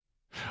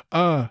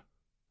I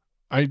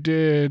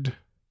did.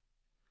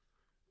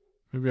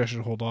 Maybe I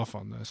should hold off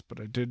on this, but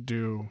I did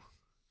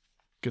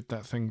get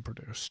that thing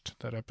produced,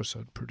 that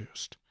episode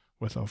produced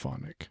with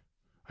Auphonic.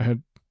 I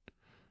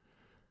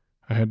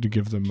had to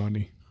give them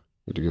money.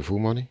 Did you give who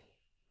money?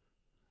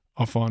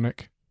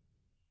 Auphonic.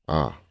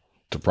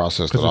 To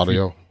process the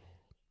audio?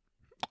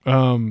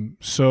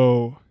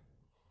 So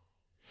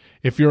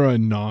if you're a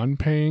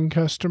non-paying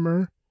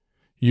customer,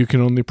 you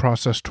can only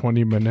process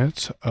 20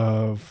 minutes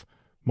of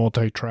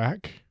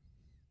multi-track.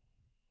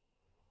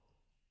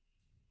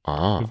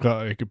 We've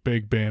got like a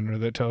big banner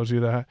that tells you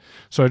that.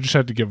 So I just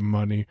had to give them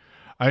money.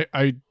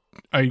 I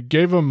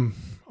gave them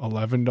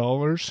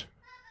 $11,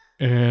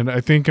 and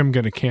I think I'm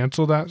going to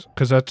cancel that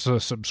because that's a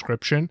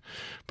subscription.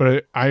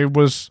 But I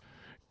was,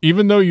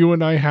 even though you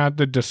and I had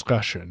the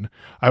discussion,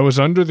 I was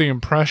under the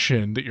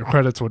impression that your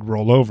credits would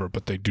roll over,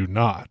 but they do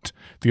not.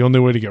 The only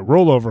way to get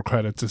rollover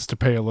credits is to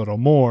pay a little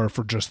more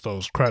for just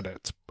those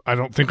credits. I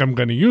don't think I'm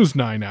going to use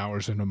 9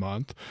 hours in a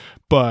month,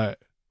 but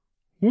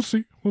we'll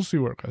see. We'll see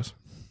where it goes.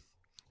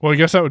 Well, I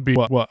guess that would be,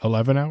 what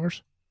 11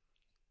 hours?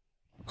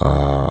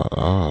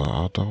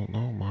 I don't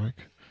know,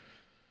 Mike.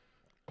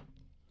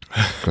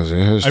 Because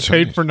it has I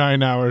paid for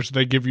 9 hours.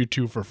 They give you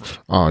 2 for free.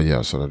 Oh,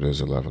 yeah, so that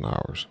is 11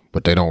 hours.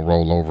 But they don't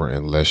roll over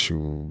unless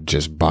you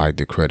just buy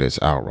the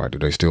credits outright. Do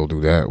they still do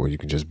that, where you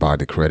can just buy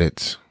the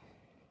credits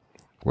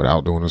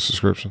without doing a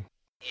subscription?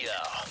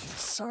 Yeah,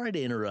 sorry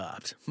to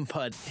interrupt,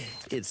 but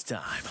it's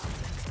time.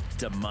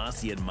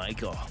 Demasi and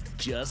Michael,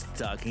 just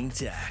talking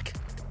tech.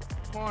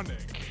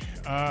 Auphonic.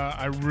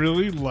 I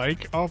really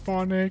like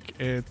Auphonic.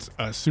 It's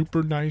a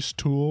super nice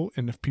tool,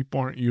 and if people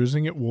aren't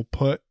using it, we'll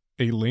put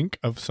a link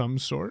of some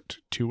sort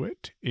to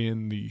it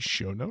in the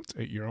show notes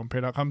at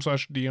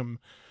yourownpay.com/DM.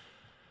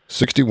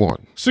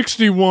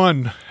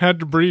 61. Had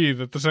to breathe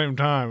at the same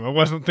time. I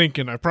wasn't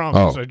thinking, I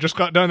promise. I just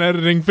got done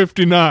editing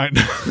 59.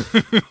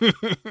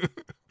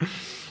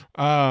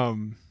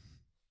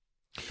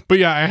 But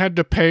yeah, I had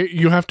to pay.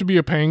 You have to be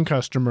a paying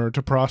customer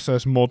to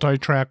process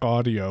multi-track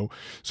audio.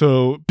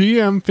 So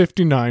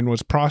DM59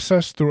 was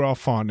processed through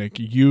Auphonic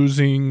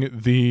using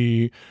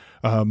the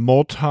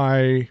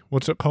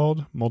what's it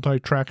called?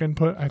 Multi-track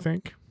input, I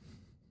think.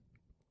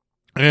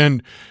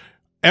 And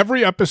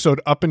every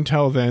episode up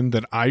until then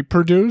that I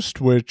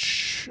produced,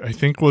 which I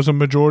think was a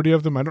majority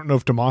of them, I don't know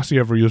if Demasi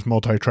ever used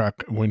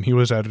multi-track when he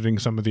was editing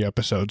some of the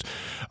episodes,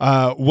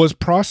 was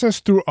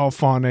processed through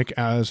Auphonic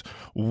as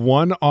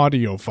one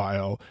audio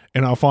file,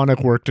 and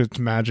Auphonic worked its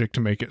magic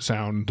to make it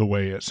sound the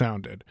way it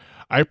sounded.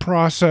 I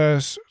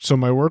process, so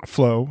my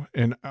workflow,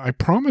 and I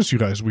promise you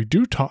guys, we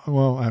do talk,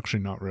 well,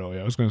 actually not really.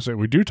 I was going to say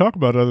we do talk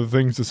about other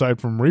things aside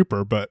from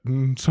Reaper, but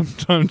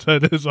sometimes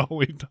that is all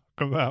we talk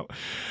about.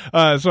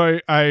 So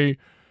I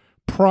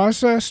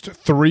processed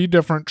 3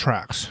 different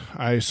tracks.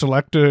 I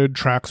selected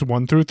tracks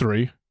 1 through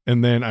 3,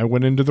 and then I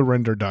went into the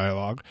render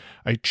dialog.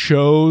 I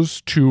chose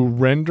to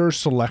render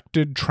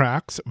selected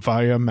tracks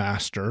via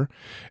master,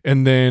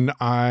 and then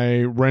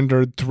I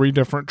rendered 3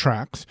 different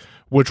tracks,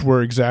 which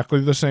were exactly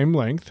the same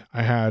length.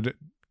 I had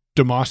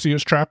Demasi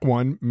as track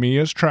 1, me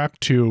as track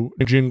 2,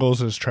 and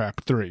Jingles as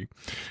track 3.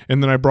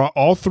 And then I brought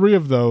all 3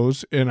 of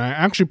those, and I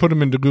actually put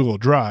them into Google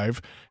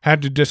Drive.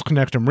 Had to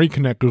disconnect and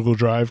reconnect Google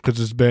Drive because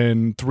it's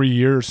been 3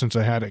 years since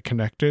I had it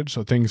connected,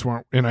 so things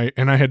weren't. And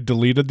I had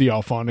deleted the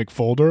Auphonic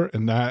folder,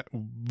 and that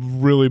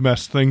really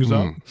messed things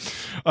up.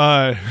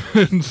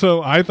 And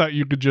so I thought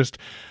you could just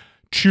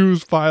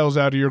choose files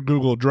out of your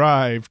Google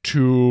Drive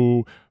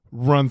to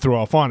run through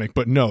Auphonic,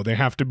 but no, they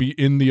have to be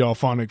in the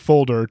Auphonic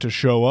folder to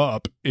show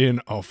up in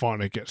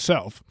Auphonic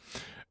itself.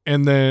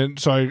 And then,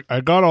 so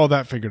I got all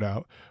that figured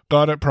out,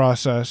 got it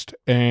processed,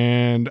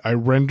 and I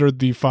rendered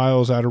the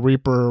files out of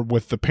Reaper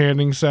with the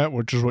panning set,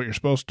 which is what you're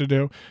supposed to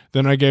do.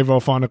 Then I gave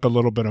Auphonic a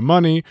little bit of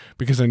money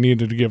because I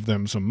needed to give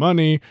them some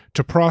money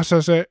to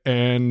process it.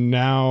 And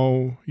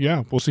now,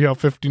 yeah, we'll see how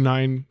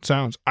 59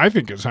 sounds. I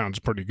think it sounds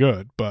pretty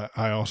good, but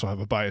I also have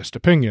a biased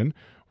opinion.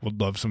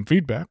 Would love some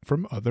feedback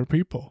from other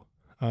people.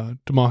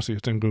 Demasi,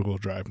 it's in Google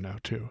Drive now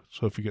too.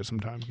 So if you get some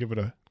time, give it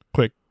a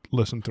quick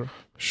listen through.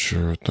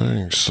 Sure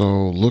thing.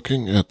 So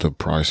looking at the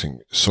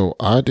pricing, so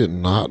I did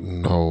not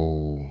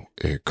know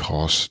it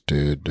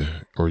costed,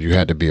 or you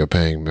had to be a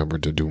paying member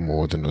to do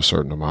more than a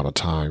certain amount of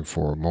time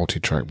for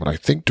multi-track. But I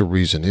think the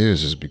reason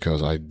is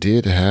because I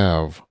did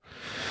have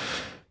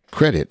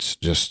credits,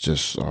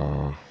 just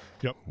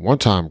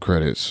one-time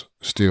credits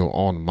still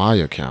on my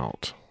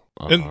account.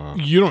 And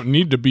you don't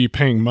need to be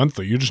paying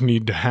monthly. You just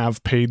need to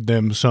have paid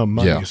them some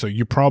money. Yeah. So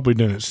you probably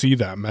didn't see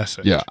that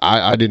message. Yeah,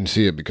 I didn't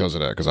see it because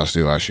of that, because I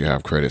still actually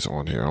have credits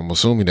on here. I'm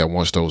assuming that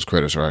once those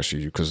credits are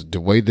actually, because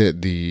the way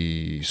that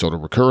the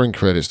recurring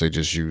credits, they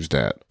just use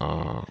that.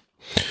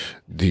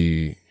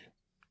 The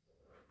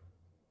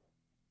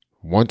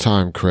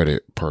one-time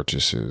credit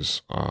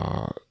purchases,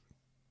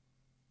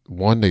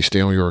 one, they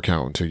stay on your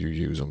account until you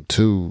use them.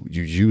 2,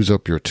 you use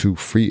up your 2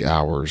 free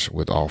hours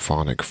with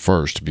Auphonic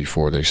first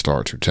before they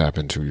start to tap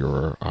into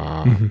your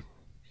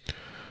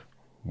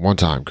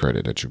one-time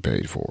credit that you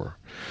paid for.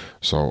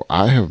 So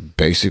I have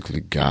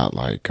basically got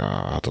like,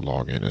 I have to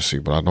log in and see,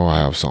 but I know I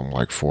have something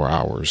like 4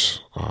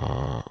 hours,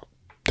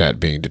 that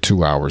being the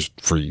 2 hours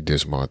free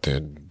this month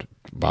and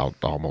about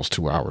almost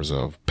 2 hours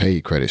of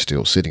paid credit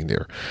still sitting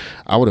there.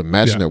 I would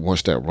imagine that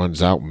once that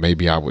runs out,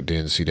 maybe I would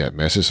then see that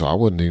message. So I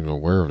wasn't even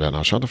aware of that. And I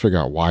was trying to figure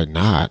out why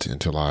not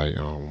until I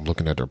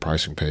looking at their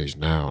pricing page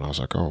now, and I was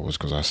like, oh, it's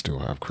because I still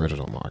have credit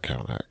on my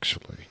account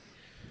actually.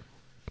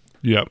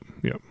 Yep.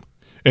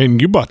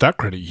 And you bought that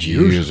credit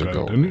years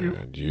ago, didn't you?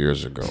 Man,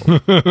 years ago.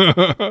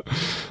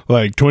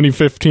 Like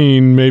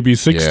 2015, maybe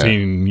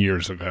 16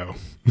 years ago.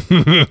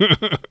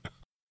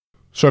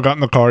 So I got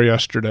in the car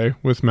yesterday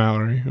with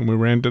Mallory, and we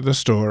ran to the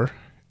store.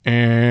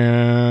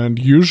 And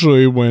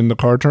usually when the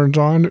car turns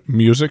on,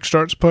 music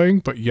starts playing.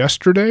 But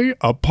yesterday,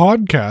 a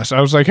podcast.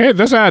 I was like, hey,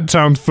 this ad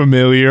sounds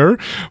familiar.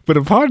 But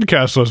a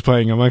podcast was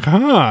playing. I'm like,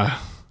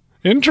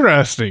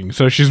 interesting.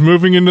 So she's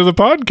moving into the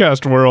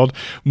podcast world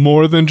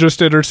more than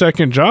just at her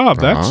second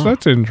job.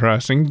 That's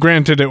interesting.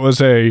 Granted, it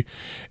was a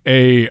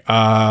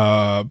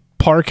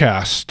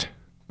Parcast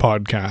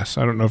podcast.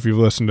 I don't know if you've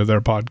listened to their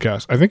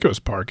podcast. I think it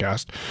was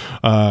Parcast.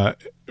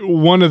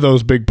 One of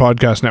those big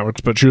podcast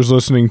networks, but she was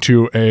listening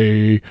to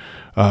a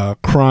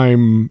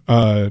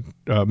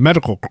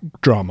medical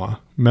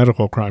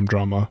crime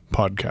drama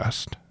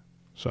podcast.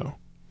 So,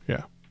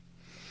 yeah.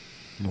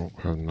 No,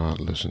 I have not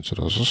listened to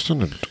those.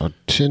 I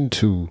tend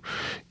to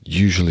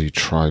usually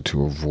try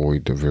to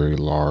avoid the very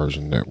large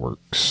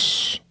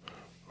networks.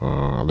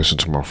 I listened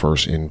to my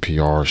first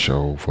NPR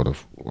show for the...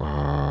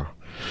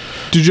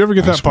 Did you ever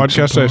get that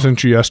podcast I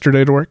sent you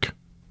yesterday to work?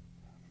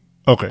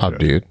 Okay. I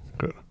did.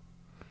 Good.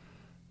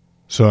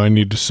 So I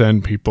need to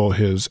send people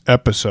his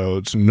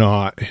episodes,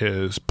 not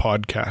his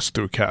podcast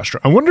through Castro.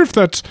 I wonder if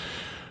that's...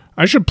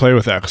 I should play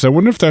with that, because I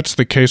wonder if that's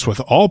the case with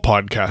all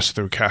podcasts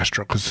through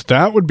Castro, because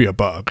that would be a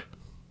bug.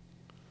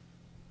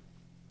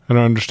 I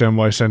don't understand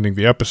why sending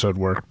the episode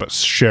worked, but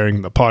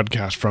sharing the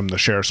podcast from the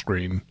share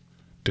screen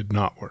did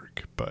not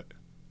work. But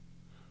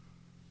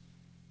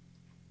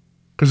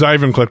because I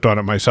even clicked on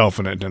it myself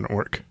and it didn't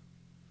work.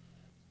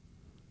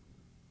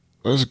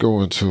 Let's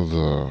go into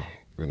the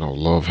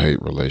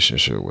love-hate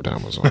relationship with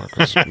Amazon,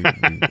 because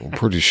I'm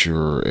pretty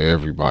sure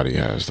everybody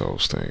has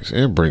those things,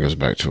 and bring us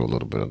back to a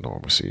little bit of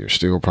normalcy. You're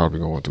still probably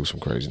going through some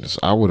craziness.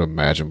 I would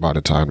imagine by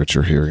the time that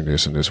you're hearing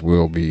this, and this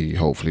will be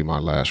hopefully my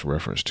last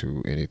reference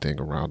to anything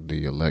around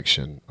the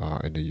election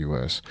in the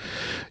U.S.,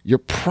 you're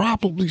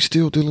probably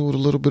still dealing with a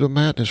little bit of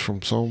madness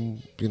from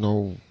some,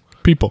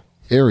 people.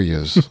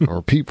 Areas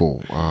or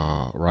people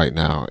right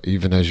now,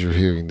 even as you're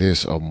hearing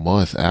this a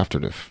month after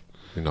the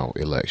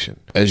election.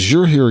 As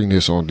you're hearing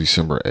this on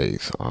December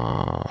 8th,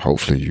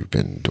 hopefully you've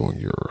been doing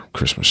your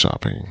Christmas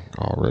shopping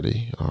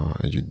already,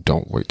 and you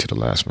don't wait to the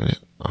last minute.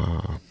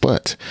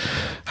 But,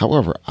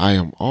 however, I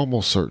am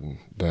almost certain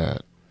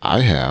that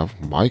I have,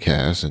 Mike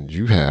has, and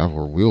you have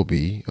or will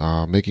be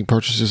making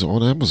purchases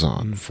on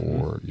Amazon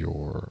for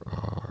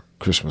your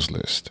Christmas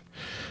list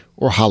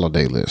or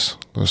holiday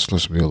list.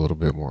 Let's be a little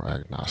bit more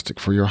agnostic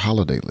for your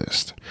holiday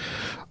list.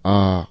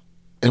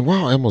 And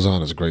while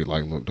Amazon is great,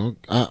 like, look,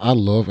 I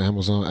love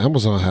Amazon.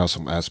 Amazon has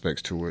some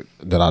aspects to it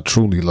that I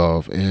truly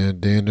love.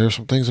 And then there's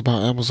some things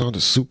about Amazon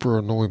that super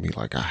annoy me.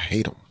 Like, I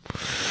hate them.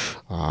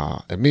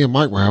 And me and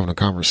Mike were having a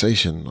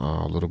conversation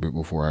a little bit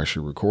before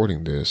actually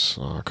recording this,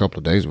 a couple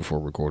of days before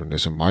recording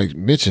this. And Mike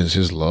mentions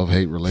his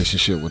love-hate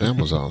relationship with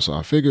Amazon. So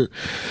I figured,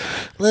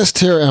 let's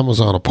tear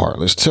Amazon apart.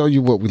 Let's tell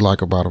you what we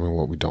like about them and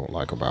what we don't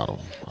like about them.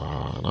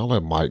 And I'll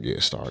let Mike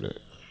get started.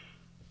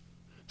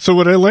 So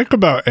what I like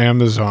about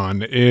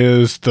Amazon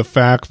is the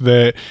fact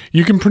that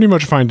you can pretty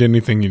much find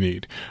anything you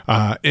need.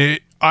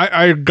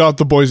 I got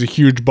the boys a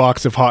huge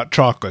box of hot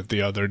chocolate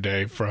the other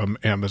day from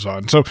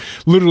Amazon. So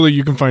literally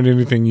you can find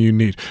anything you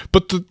need.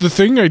 But the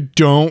thing I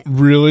don't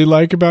really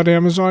like about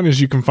Amazon is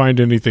you can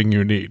find anything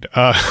you need.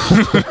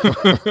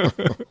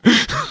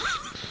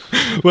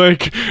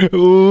 Like,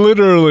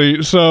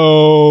 literally.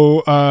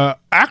 So,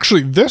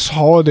 actually, this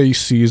holiday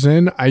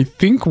season, I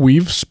think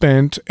we've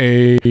spent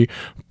a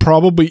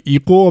probably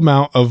equal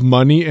amount of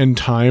money and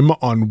time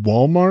on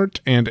Walmart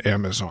and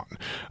Amazon,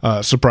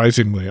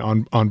 surprisingly,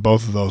 on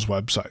both of those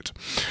websites.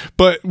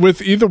 But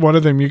with either one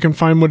of them, you can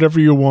find whatever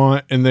you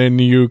want, and then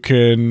you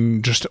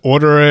can just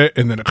order it,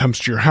 and then it comes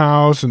to your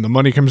house, and the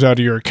money comes out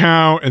of your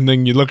account, and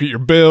then you look at your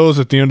bills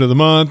at the end of the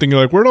month, and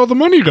you're like, where'd all the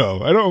money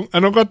go? I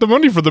don't got the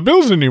money for the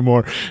bills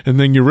anymore. And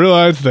then you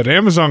realize that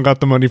Amazon got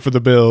the money for the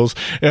bills,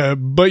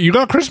 but you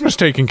got Christmas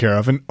taken care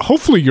of, and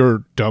hopefully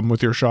you're done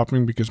with your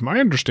shopping, because my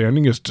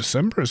understanding is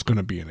December is going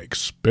to be an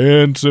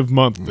expensive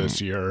month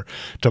this year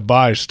to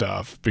buy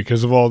stuff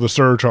because of all the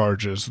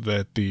surcharges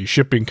that the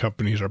shipping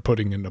companies are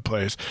putting into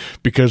place,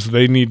 because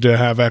they need to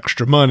have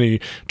extra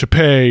money to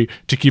pay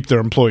to keep their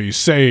employees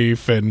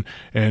safe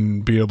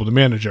and be able to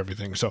manage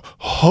everything. So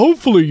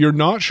hopefully you're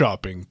not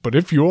shopping, but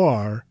if you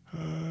are,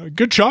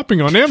 good shopping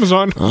on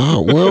Amazon.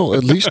 Well,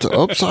 at least the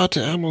upside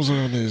to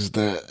Amazon is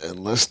that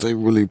unless they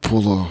really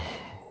pull a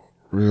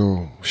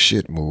real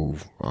shit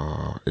move,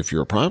 if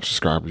you're a Prime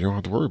subscriber, you don't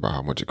have to worry about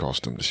how much it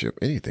costs them to ship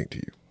anything to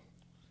you.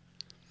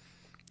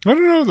 I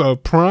don't know though.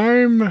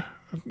 Prime,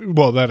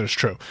 well, that is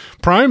true.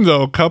 Prime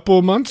though, a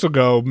couple months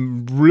ago,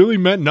 really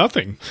meant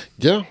nothing.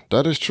 Yeah,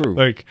 that is true.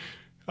 Like,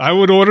 I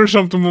would order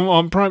something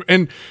on Prime,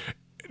 and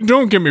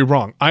don't get me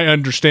wrong, I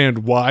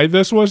understand why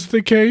this was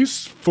the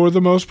case for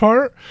the most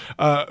part,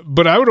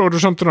 but I would order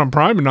something on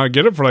Prime and not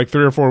get it for like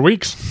 3 or 4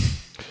 weeks.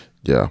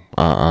 Yeah,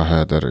 I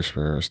had that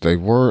experience. They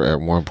were at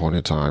one point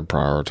in time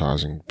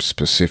prioritizing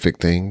specific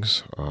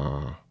things.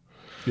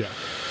 Yeah.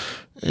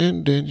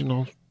 And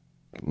then,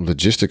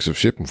 logistics of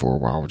shipping for a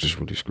while just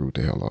really screwed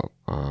the hell up.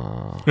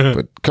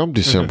 But come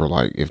December,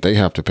 like if they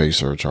have to pay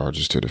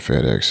surcharges to the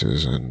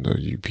FedExes and the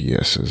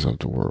UPSs of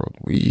the world,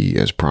 we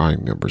as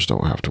Prime members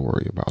don't have to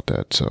worry about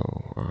that.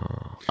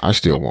 So I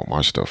still want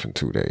my stuff in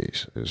 2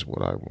 days is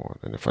what I want.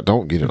 And if I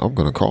don't get it, I'm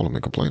going to call them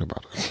and complain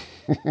about it.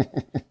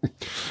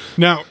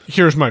 Now,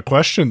 here's my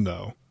question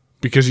though,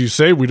 because you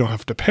say we don't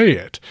have to pay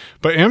it,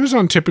 but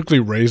Amazon typically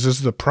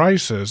raises the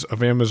prices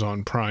of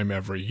Amazon Prime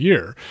every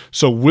year.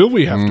 So will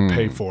we have to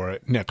pay for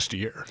it next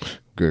year?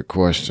 Good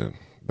question.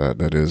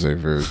 That is a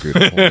very good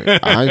point.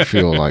 I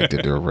feel like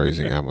that they're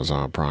raising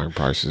Amazon Prime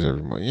prices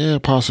every month. Yeah,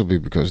 possibly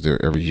because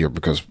they're every year,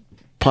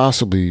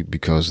 possibly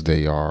because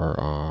they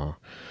are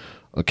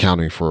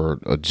accounting for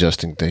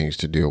adjusting things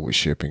to deal with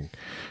shipping,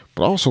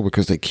 but also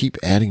because they keep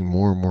adding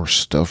more and more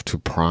stuff to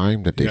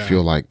Prime that they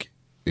feel like,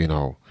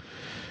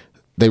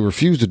 they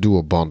refuse to do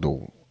a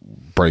bundle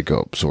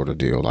breakup sort of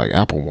deal. Like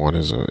Apple One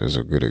is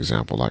a good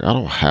example. Like I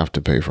don't have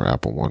to pay for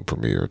Apple One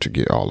Premiere to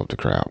get all of the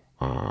crap.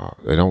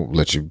 They don't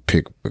let you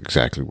pick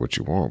exactly what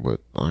you want, but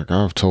like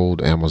I've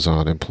told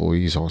Amazon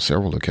employees on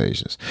several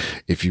occasions,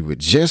 if you would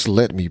just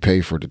let me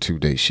pay for the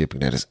 2-day shipping,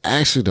 that is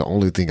actually the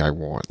only thing I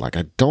want. Like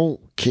I don't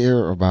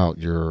care about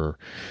your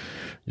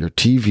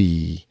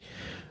TV,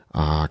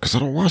 because I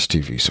don't watch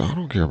TV, so I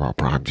don't care about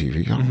Prime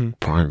TV, I don't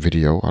Prime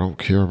Video. I don't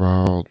care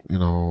about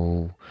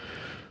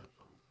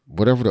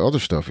whatever the other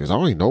stuff is. I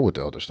don't even know what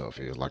the other stuff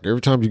is. Like every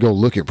time you go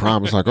look at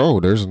Prime, it's like, oh,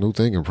 there's a new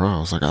thing in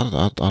Prime. It's like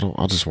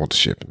I just want the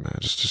shipping, man.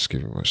 Just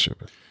give me my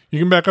shipping. You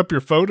can back up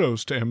your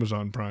photos to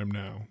Amazon Prime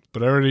now,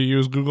 but I already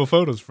use Google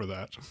Photos for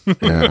that.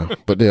 Yeah,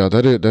 but yeah,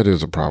 that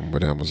is a problem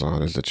with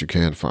Amazon, is that you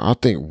can't find. I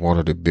think one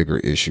of the bigger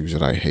issues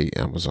that I hate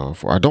Amazon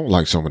for, I don't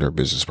like some of their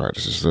business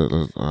practices.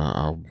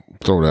 I'll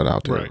throw that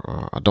out there.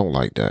 Right. I don't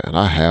like that, and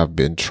I have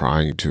been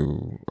trying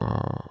to.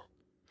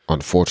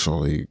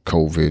 Unfortunately,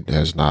 COVID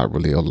has not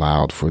really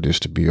allowed for this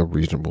to be a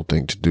reasonable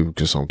thing to do,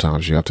 because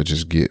sometimes you have to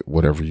just get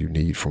whatever you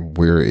need from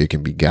where it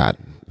can be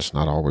gotten. It's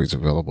not always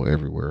available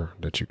everywhere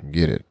that you can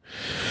get it.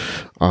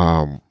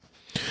 But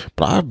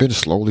I've been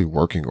slowly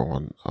working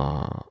on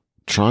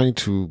trying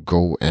to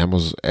go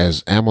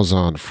as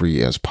Amazon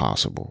free as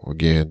possible.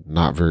 Again,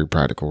 not very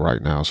practical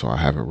right now, so I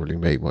haven't really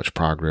made much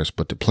progress,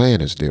 but the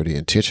plan is there. The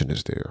intention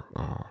is there.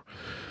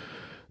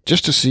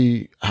 Just to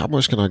see how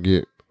much can I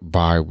get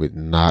by with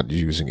not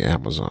using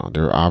Amazon.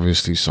 There are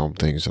obviously some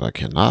things that I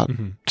cannot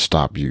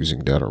stop using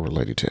that are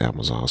related to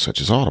Amazon,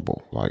 such as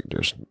Audible. Like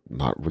there's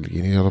not really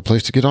any other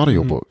place to get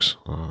audiobooks,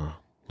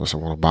 unless I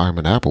want to buy them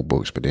in Apple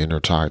Books, but then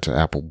they're tied to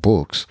Apple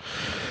Books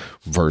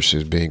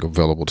versus being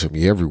available to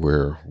me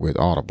everywhere with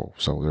Audible.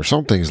 So there's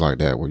some things like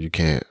that where you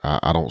can't,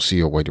 I don't see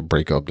a way to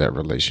break up that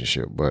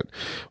relationship, but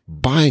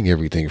buying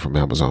everything from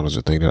Amazon is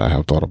a thing that I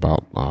have thought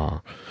about.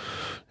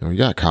 You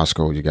got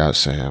Costco, you got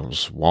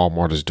Sam's.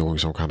 Walmart is doing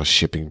some kind of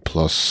shipping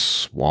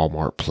plus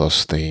Walmart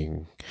plus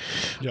thing.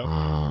 Yep.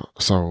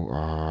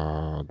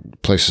 So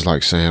places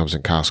like Sam's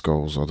and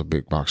Costco's, other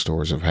big box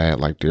stores, have had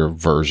like their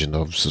version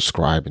of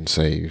subscribe and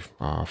save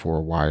for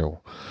a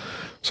while.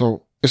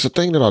 So it's a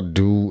thing that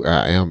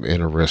I am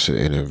interested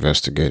in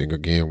investigating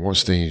again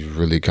once things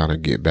really kind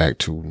of get back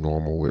to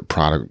normal with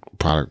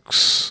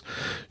products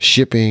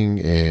shipping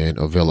and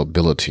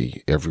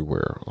availability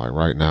everywhere. Like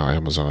right now,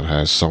 Amazon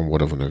has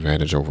somewhat of an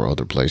advantage over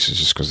other places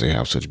just because they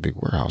have such big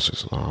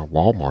warehouses.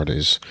 Walmart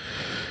has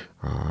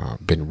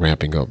been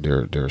ramping up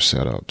their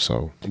setup.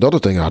 So the other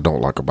thing I don't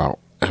like about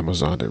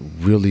Amazon that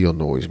really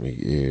annoys me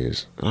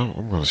is, and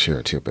I'm going to share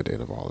a tip at the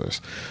end of all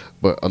this,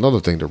 but another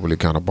thing that really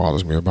kind of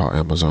bothers me about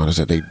Amazon is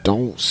that they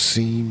don't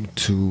seem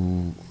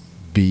to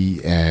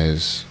be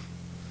as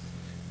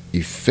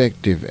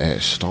effective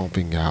at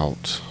stomping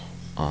out,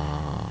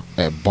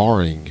 at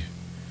barring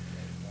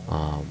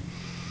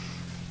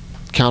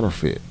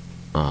counterfeit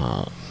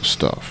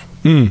stuff.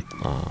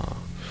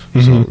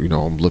 So,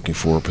 I'm looking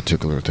for a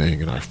particular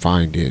thing and I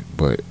find it,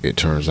 but it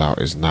turns out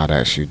it's not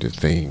actually the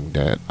thing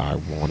that I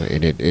wanted.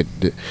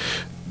 And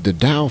the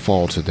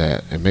downfall to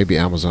that, and maybe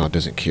Amazon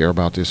doesn't care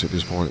about this at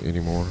this point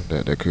anymore,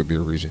 that could be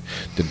a reason.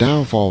 The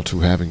downfall to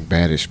having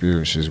bad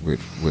experiences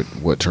with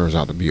what turns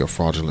out to be a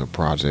fraudulent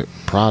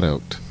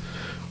product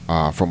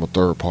from a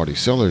third-party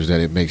seller is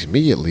that it makes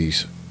me at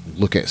least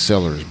look at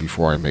sellers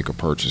before I make a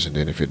purchase, and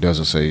then if it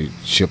doesn't say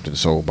shipped and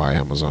sold by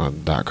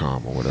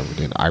Amazon.com or whatever,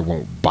 then I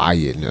won't buy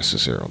it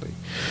necessarily,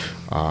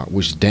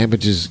 which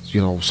damages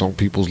some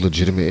people's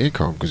legitimate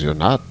income because they're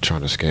not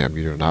trying to scam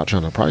you, they're not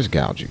trying to price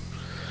gouge you.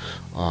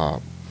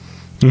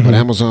 But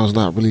Amazon's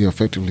not really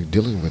effectively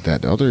dealing with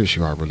that. The other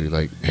issue I really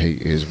like, hey,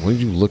 is when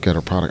you look at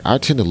a product, I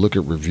tend to look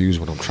at reviews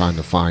when I'm trying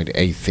to find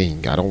a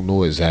thing. I don't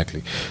know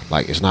exactly.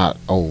 Like, it's not,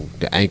 oh,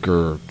 the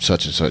Anchor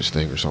such and such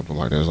thing or something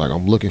like that. It's like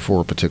I'm looking for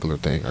a particular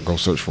thing. I go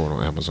search for it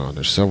on Amazon.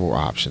 There's several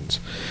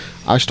options.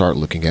 I start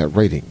looking at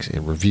ratings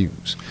and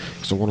reviews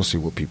because I want to see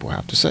what people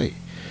have to say.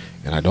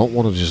 And I don't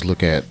want to just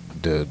look at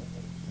the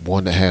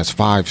one that has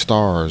 5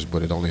 stars,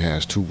 but it only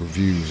has 2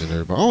 reviews, and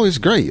everybody, oh, it's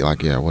great.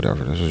 Like, yeah,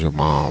 whatever. This is your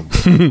mom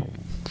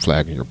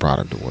flagging your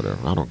product or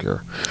whatever. I don't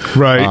care.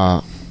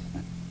 Right.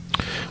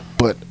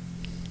 But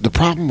the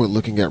problem with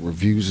looking at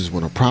reviews is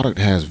when a product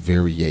has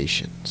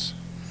variations.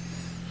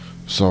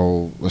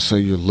 So let's say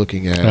you're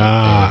looking at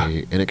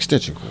an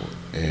extension cord,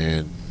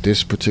 and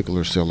this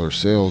particular seller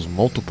sells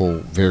multiple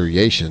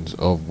variations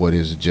of what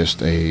is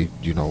just a,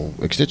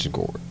 extension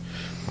cord.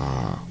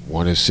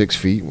 One is 6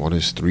 feet, one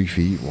is 3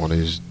 feet, one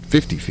is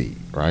 50 feet,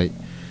 right?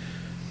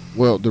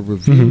 Well, the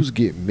reviews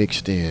get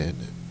mixed in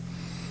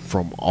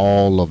from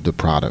all of the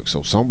products.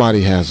 So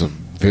somebody has a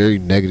very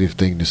negative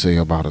thing to say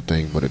about a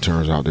thing, but it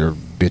turns out they're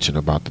bitching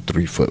about the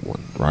 3-foot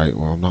one, right?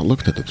 Well, I'm not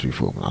looking at the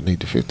 3-foot one. I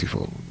need the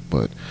 50-foot one.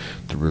 But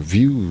the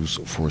reviews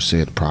for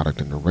said product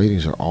and the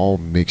ratings are all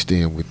mixed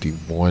in with the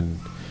one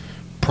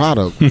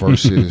product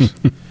versus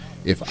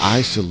if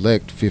I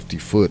select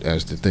 50-foot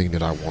as the thing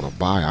that I want to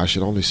buy, I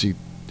should only see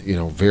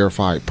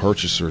verified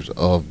purchasers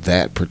of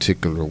that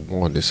particular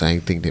one, the same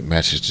thing that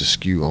matches the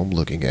SKU I'm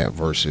looking at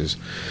versus.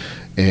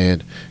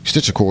 And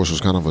extension cords was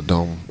kind of a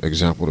dumb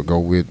example to go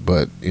with,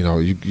 but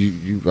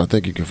you I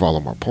think you can follow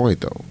my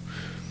point though.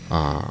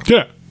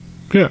 Yeah.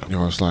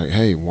 It's like,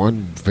 hey,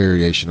 one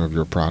variation of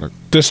your product.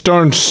 This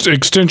darn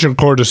extension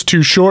cord is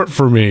too short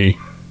for me.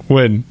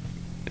 When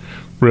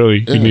really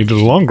you needed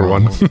a longer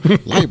one.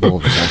 Light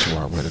bulbs is actually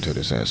where I went into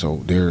this at.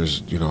 So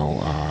there's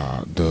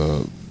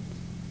the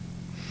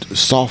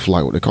soft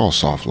light, what they call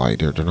soft light.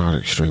 They're not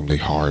extremely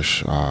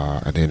harsh.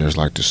 And then there's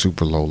like the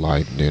super low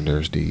light, and then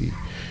there's the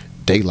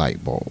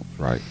daylight bulb,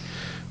 right?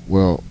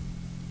 Well,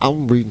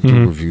 I'm reading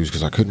through reviews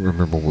because I couldn't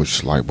remember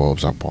which light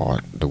bulbs I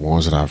bought. The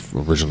ones that I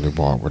originally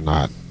bought were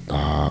not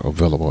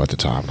available at the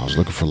time. I was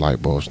looking for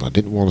light bulbs, and I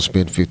didn't want to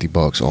spend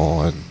 $50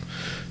 on,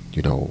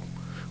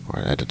 or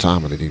at the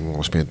time I didn't even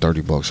want to spend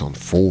 $30 on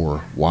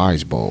 4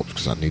 wise bulbs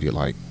because I needed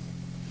like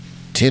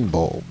 10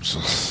 bulbs.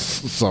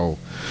 So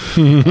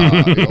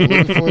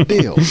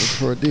looking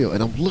for a deal,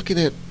 and I'm looking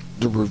at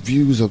the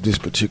reviews of this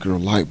particular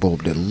light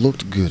bulb that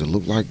looked good. It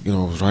looked like it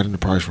was right in the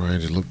price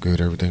range. It looked good.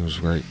 Everything was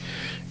great.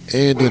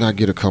 And then I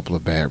get a couple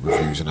of bad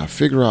reviews, and I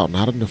figure out,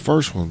 not in the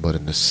first one, but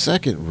in the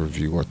second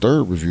review or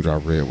third review that I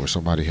read where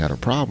somebody had a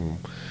problem,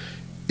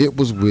 it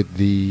was with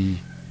the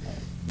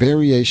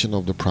variation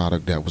of the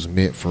product that was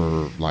meant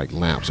for like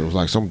lamps. It was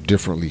like some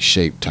differently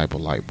shaped type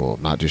of light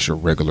bulb, not just your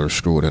regular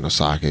screw it in a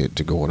socket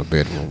to go in a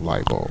bedroom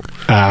light bulb.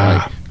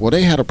 Right? Well,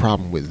 they had a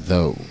problem with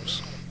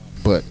those,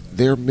 but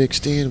they're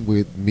mixed in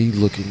with me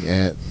looking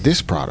at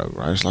this product,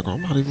 right? It's like,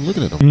 I'm not even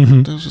looking at them.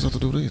 What does this have to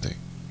do with anything?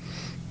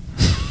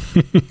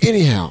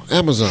 Anyhow,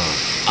 Amazon.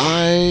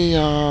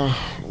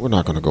 We're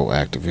not going to go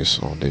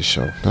activists on this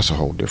show. That's a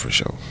whole different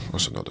show.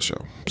 That's another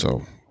show.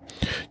 So,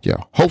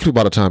 yeah. Hopefully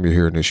by the time you're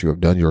hearing this, you have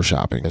done your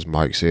shopping. As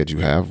Mike said, you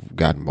have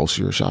gotten most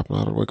of your shopping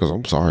out of the way. Because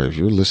I'm sorry, if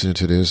you're listening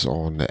to this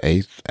on the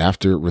 8th,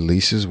 after it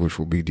releases, which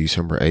will be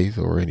December 8th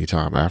or any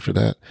time after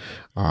that,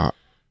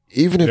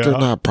 even if they're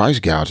not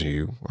price gouging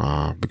you,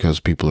 because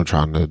people are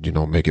trying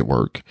to, make it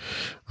work,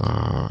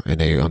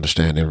 and they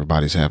understand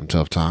everybody's having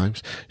tough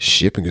times,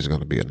 shipping is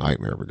going to be a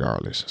nightmare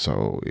regardless.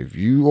 So if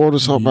you order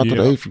something after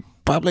the 8th, you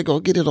probably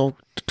going to get it on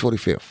the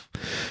 25th.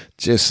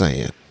 Just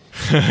saying.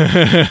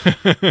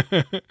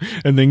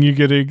 And then you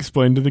get to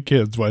explain to the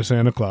kids why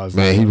Santa Claus.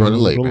 Man, he running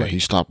late, man. He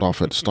stopped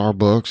off at the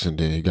Starbucks, and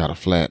then he got a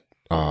flat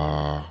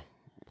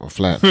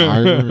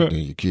tire, and then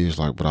your kid's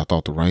like, but I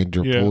thought the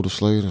reindeer pulled the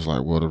sleigh. And it's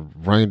like, well, the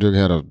reindeer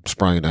had a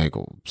sprained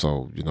ankle,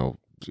 so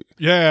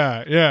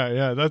Yeah.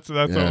 That's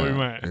what we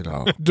meant.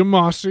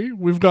 Demasi,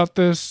 we've got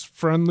this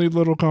friendly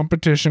little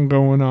competition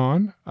going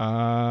on.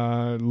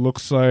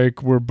 Looks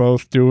like we're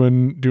both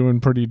doing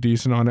pretty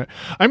decent on it.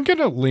 I'm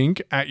gonna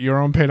link at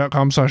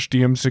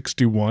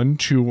yourownpay.com/DM61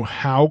 to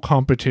how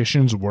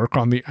competitions work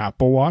on the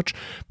Apple Watch.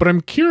 But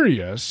I'm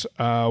curious.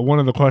 One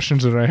of the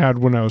questions that I had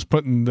when I was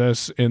putting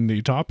this in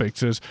the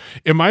topics is,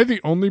 am I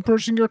the only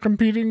person you're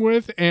competing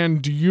with?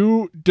 And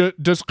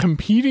does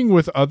competing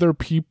with other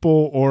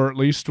people, or at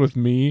least with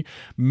me,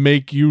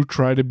 make you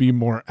try to be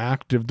more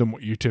active than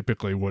what you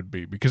typically would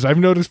be? Because I've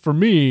noticed for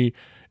me,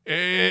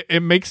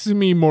 it makes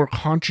me more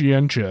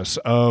conscientious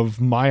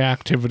of my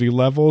activity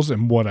levels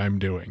and what I'm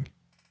doing.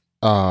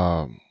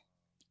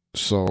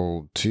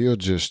 So Tia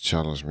just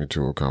challenged me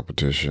to a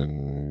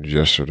competition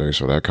yesterday.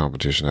 So that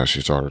competition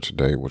actually started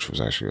today, which was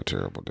actually a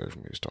terrible day for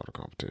me to start a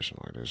competition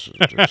like this.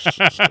 This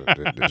has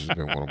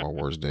been one of my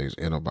worst days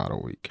in about a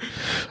week.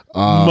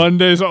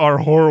 Mondays are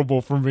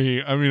horrible for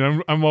me. I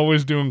mean, I'm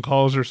always doing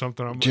calls or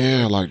something. I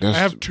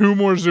have 2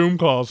 more Zoom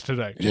calls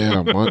today.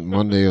 Yeah,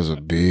 Monday is a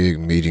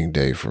big meeting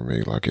day for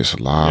me. Like, it's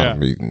a lot of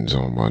meetings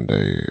on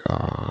Monday.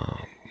 A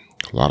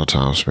A lot of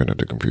time spent at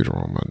the computer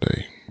on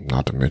Monday,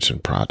 not to mention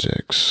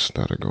projects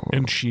that are going on.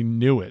 And she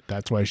knew it.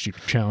 That's why she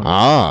challenged me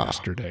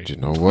yesterday. You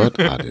know what?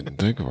 I didn't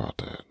think about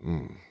that.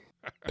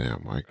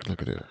 Damn, Mike,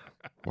 look at it.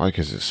 Mike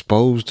is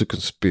exposed to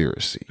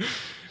conspiracy.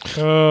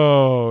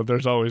 Oh,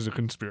 there's always a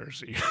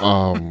conspiracy.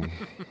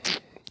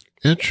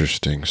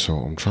 Interesting. So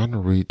I'm trying to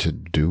read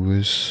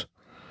Todoist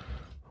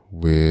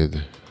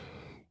with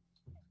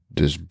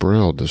this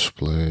Braille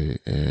display,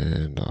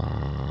 and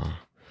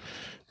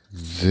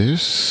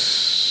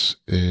this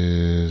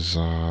is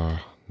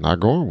not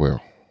going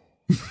well.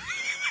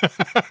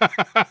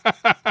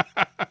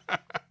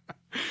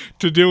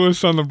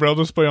 Todoist on the Braille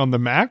display on the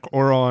Mac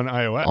or on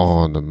iOS?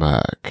 On the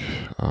Mac.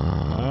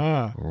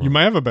 You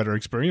might have a better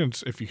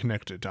experience if you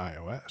connect it to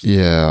iOS.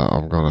 Yeah,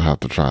 I'm gonna have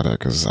to try that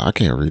because I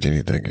can't read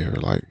anything here.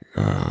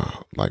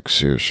 Like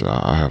seriously,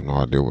 I have no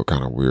idea what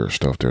kind of weird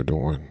stuff they're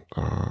doing.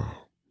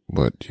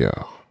 But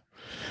yeah.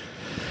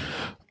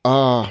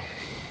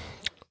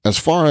 As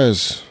far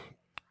as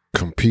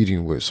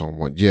competing with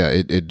someone, yeah,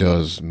 it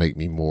does make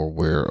me more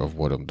aware of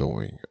what I'm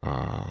doing.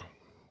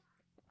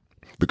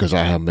 Because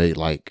I have made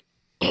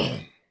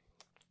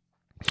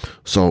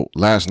so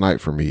last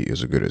night for me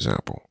is a good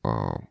example.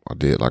 I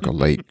did like a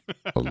late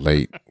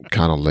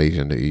kind of late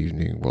in the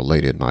evening, well,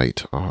 late at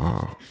night,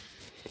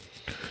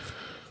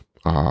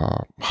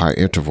 high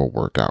interval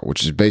workout,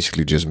 which is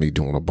basically just me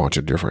doing a bunch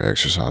of different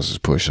exercises,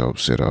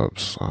 push-ups,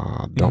 sit-ups,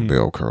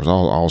 dumbbell curls,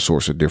 all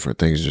sorts of different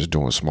things, just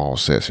doing small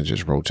sets and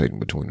just rotating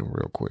between them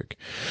real quick.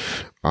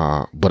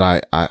 But I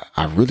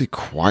really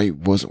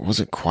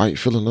wasn't quite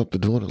feeling up to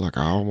doing it. Like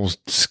I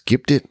almost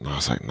skipped it, and I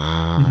was like,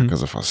 nah,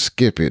 because if I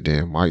skip it,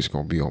 then Mike's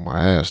gonna be on my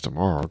ass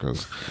tomorrow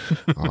because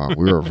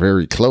we were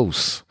very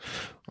close.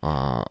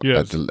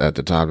 Yes. At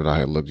the time that I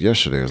had looked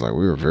yesterday, it was like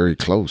we were very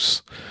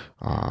close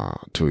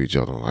to each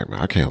other. I'm like,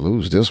 man, I can't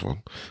lose this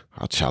one.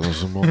 I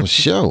challenged him on the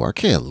show. I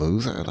can't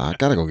lose. I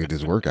gotta go get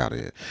this workout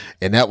in.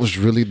 And that was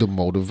really the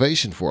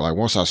motivation for it. Like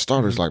once I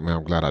started, it's like, man,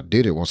 I'm glad I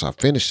did it. Once I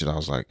finished it, I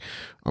was like,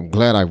 I'm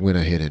glad I went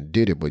ahead and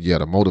did it. But yeah,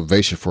 the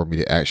motivation for me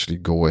to actually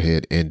go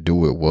ahead and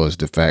do it was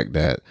the fact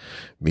that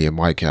me and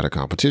Mike had a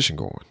competition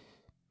going.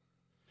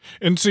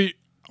 And see,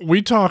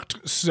 we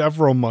talked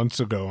several months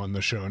ago on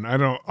the show, and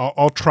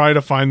I'll try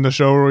to find the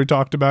show where we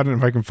talked about it.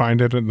 And if I can find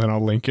it, and then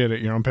I'll link it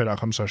at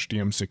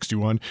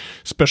yourownpay.com/DM61,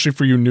 especially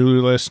for you new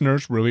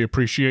listeners. Really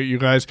appreciate you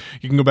guys.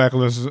 You can go back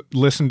and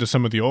listen to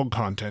some of the old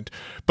content.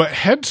 But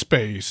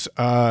Headspace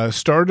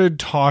started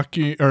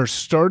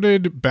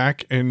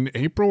back in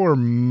April or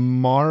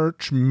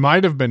March,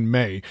 might have been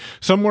May,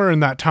 somewhere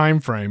in that time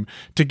frame,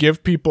 to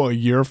give people a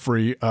year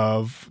free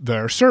of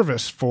their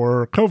service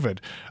for COVID.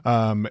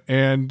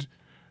 And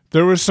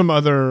there was some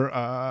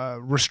other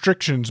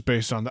restrictions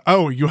based on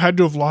you had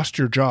to have lost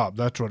your job.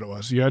 That's what it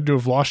was. You had to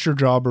have lost your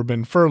job or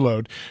been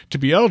furloughed to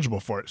be eligible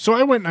for it. So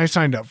I went and I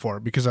signed up for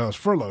it because I was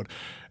furloughed.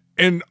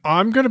 And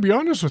I'm going to be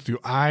honest with you.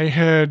 I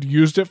had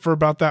used it for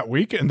about that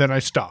week and then I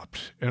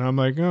stopped. And I'm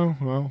like, oh,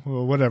 well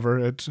whatever.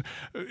 It's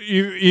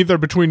either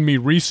between me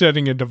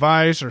resetting a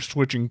device or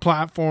switching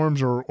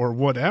platforms or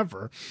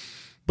whatever.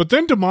 But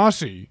then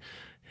Demasi,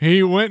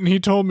 he went and he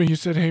told me, he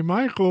said, hey,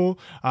 Michael,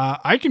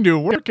 I can do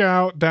a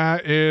workout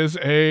that is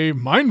a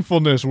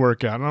mindfulness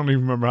workout. I don't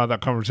even remember how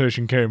that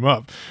conversation came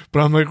up.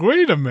 But I'm like,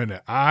 wait a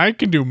minute. I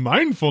can do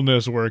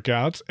mindfulness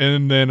workouts.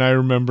 And then I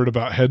remembered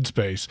about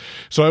Headspace.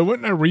 So I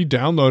went and I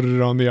re-downloaded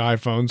it on the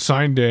iPhone,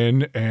 signed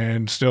in,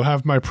 and still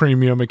have my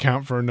premium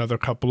account for another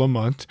couple of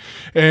months.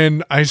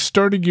 And I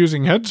started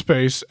using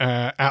Headspace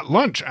at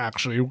lunch,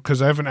 actually,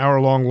 because I have an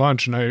hour-long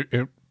lunch.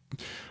 And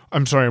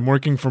I'm sorry, I'm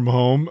working from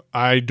home.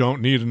 I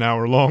don't need an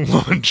hour-long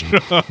lunch.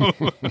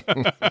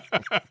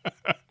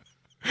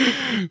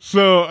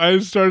 So I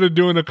started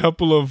doing a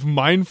couple of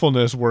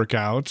mindfulness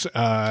workouts,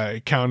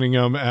 counting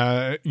them,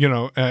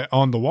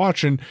 on the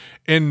watch.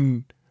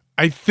 And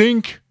I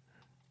think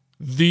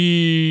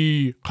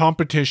the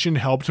competition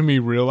helped me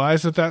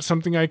realize that that's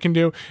something I can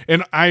do.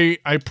 And I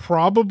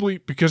probably,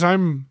 because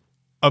I'm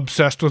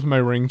obsessed with my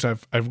rings.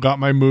 I've got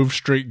my move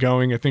streak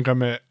going. I think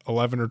I'm at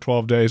 11 or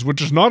 12 days,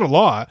 which is not a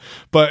lot,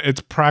 but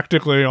it's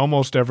practically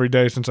almost every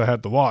day since I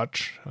had the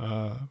watch.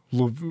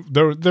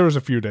 There was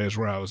a few days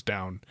where I was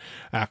down,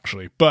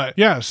 actually. But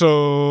yeah,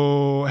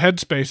 so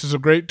Headspace is a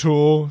great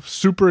tool,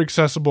 super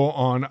accessible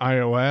on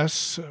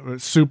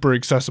iOS, super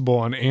accessible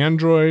on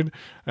Android,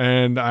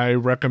 and I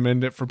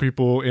recommend it for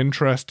people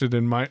interested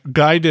in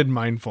guided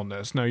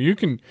mindfulness. Now, you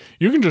can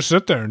just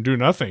sit there and do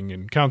nothing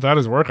and count that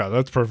as a workout.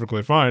 That's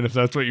perfectly fine if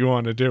that's what you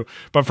want to do.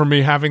 But for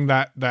me, having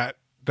that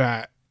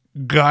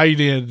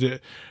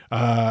guided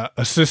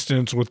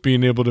assistance with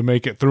being able to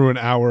make it through an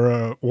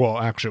hour, well,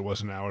 actually it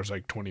wasn't an hour, it was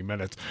like 20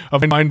 minutes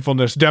of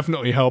mindfulness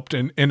definitely helped.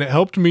 And it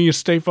helped me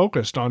stay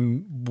focused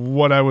on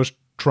what I was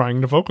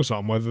trying to focus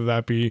on, whether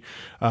that be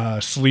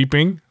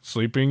sleeping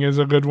is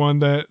a good one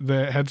that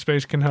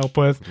Headspace can help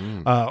with,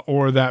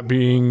 or that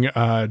being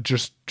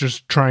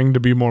just trying to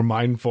be more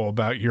mindful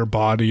about your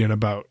body and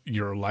about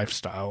your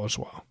lifestyle as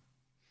well.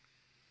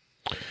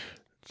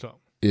 So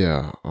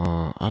Yeah,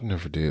 I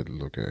never did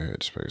look at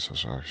Headspace,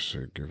 so I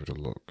should give it a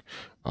look.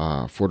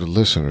 For the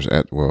listeners,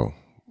 I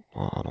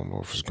don't know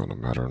if it's gonna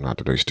matter or not.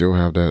 Do they still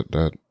have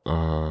that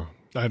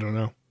I don't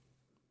know.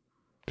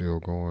 deal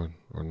going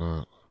or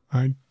not?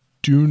 I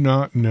do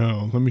not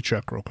know. Let me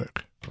check real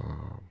quick.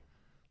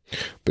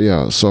 But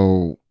yeah,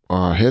 so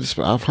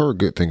Headspace. I've heard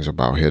good things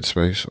about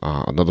Headspace.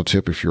 Another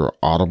tip: if you're an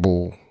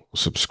Audible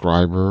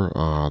subscriber,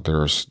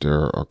 there are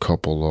a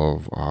couple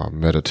of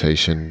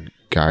meditation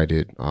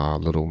guided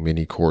little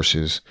mini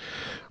courses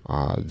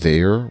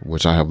there,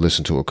 which I have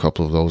listened to a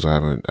couple of those. I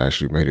haven't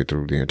actually made it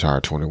through the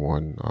entire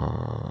 21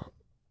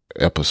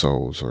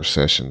 episodes or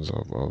sessions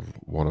of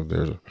one of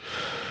their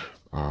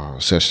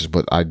sessions,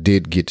 but I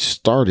did get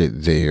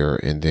started there.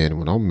 And then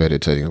when I'm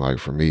meditating, like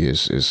for me,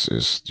 is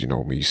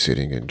me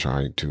sitting and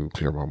trying to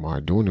clear my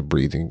mind, doing the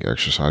breathing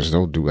exercises.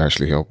 Those do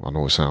actually help. I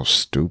know it sounds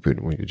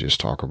stupid when you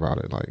just talk about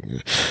it, like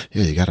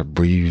yeah, you got to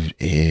breathe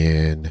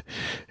in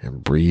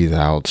and breathe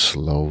out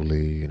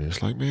slowly, and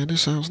it's like, man,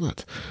 this sounds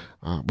nuts.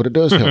 But it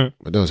does help.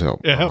 It does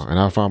help. Yeah. And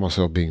I find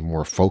myself being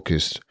more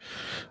focused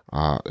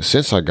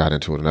since I got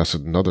into it. And that's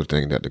another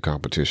thing that the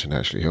competition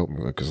actually helped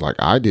me with. Because like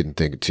I didn't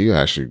think it, Tia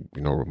actually,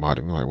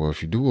 reminded me like, well,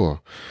 if you do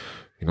a,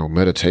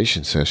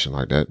 meditation session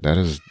like that, that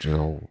is,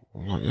 I'm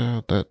like,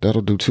 yeah,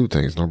 that'll do two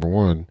things. Number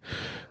one,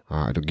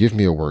 it'll give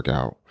me a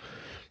workout.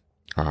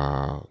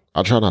 I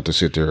try not to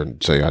sit there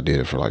and say I did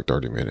it for like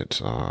 30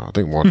 minutes. I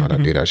think one night I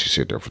did actually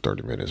sit there for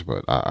 30 minutes,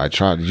 but I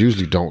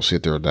usually don't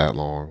sit there that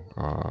long.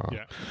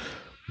 Yeah.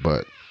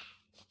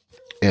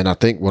 And I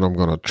think what I'm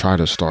going to try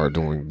to start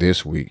doing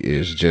this week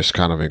is just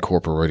kind of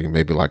incorporating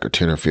maybe like a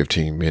 10 or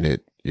 15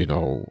 minute,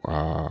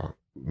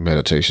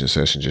 meditation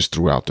session just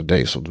throughout the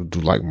day. So do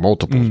like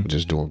multiples, but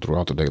just do them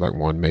throughout the day. Like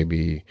one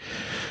maybe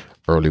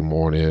early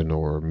morning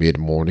or mid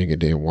morning,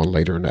 and then one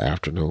later in the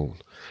afternoon.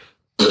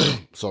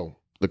 So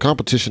the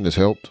competition has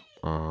helped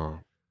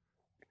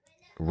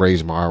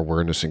raise my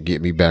awareness and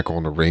get me back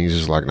on the rings.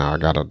 It's like, now I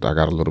got a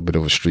little bit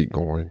of a streak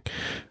going.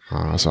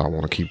 So I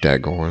want to keep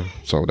that going.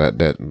 So that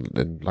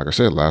like I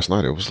said last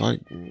night, it was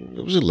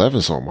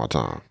 11 on my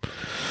time.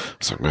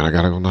 So man, I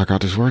gotta go knock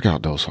out this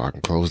workout though, so I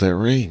can close that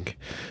ring.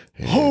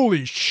 And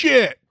holy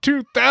shit!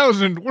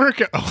 2,000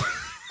 workout.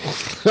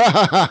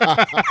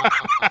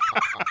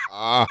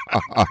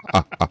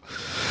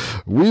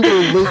 We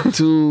will link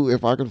to,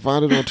 if I can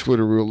find it on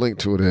Twitter, we'll link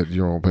to it at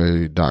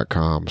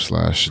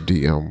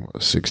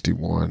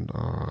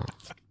yourownpay.com/DM61.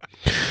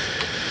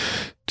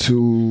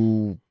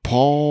 To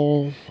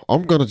Paul,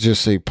 I'm going to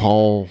just say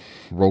Paul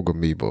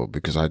Rogamiba,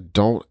 because I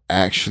don't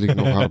actually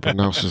know how to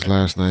pronounce his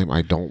last name.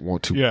 I don't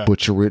want to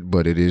butcher it,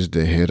 but it is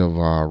the head of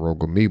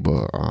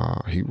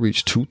Rogamiba. He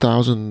reached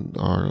 2,000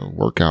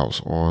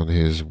 workouts on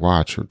his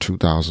watch, or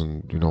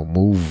 2,000,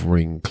 move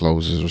ring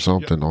closes or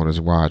something on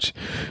his watch.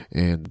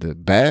 And the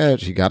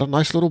badge, he got a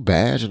nice little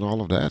badge and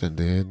all of that. And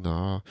then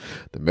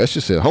the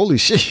message said, holy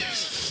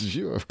shit,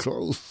 you have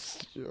closed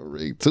your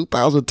ring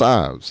 2,000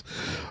 times.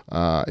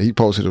 He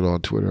posted it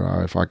on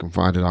Twitter. If I can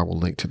find it, I will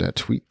link to that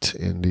tweet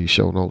in the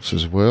show notes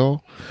as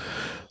well.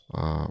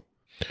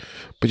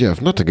 But yeah,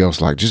 if nothing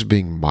else, like just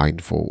being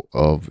mindful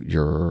of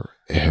your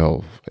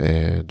health.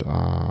 And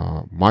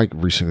Mike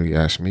recently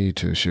asked me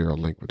to share a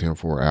link with him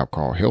for an app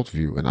called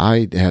HealthView, and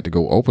I had to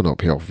go open up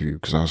HealthView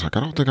because I was like, I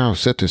don't think I've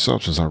set this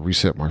up since I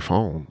reset my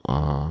phone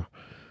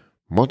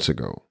months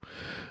ago.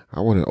 I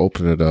went and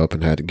opened it up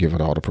and had to give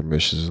it all the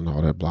permissions and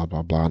all that blah,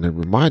 blah, blah. And it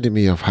reminded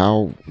me of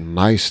how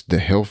nice the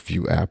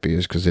HealthView app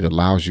is, because it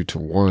allows you to,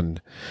 one,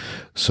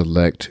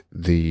 select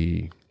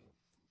the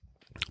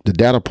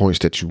data points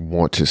that you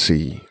want to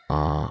see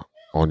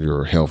on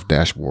your health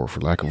dashboard,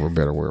 for lack of a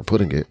better way of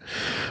putting it.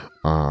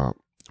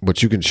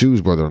 But you can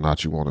choose whether or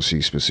not you want to see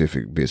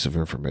specific bits of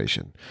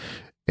information.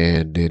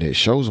 And then it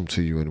shows them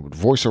to you, and with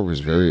VoiceOver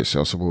is very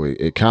accessible.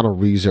 It kind of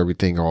reads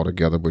everything all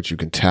together, but you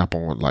can tap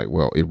on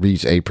it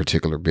reads a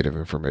particular bit of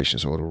information.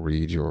 So it'll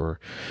read your,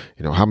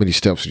 how many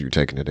steps are you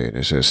taking today? And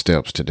it says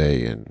steps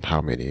today and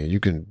how many. And you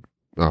can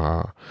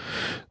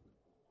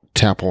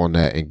tap on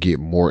that and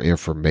get more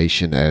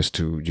information as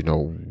to,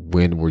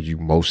 when were you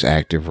most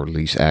active or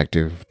least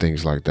active,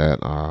 things like that.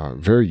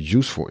 Very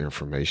useful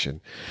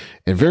information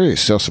and very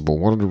accessible.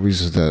 One of the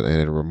reasons and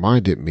it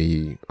reminded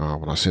me,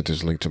 when I sent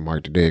this link to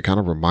Mike today, it kind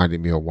of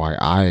reminded me of why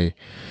I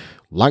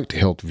liked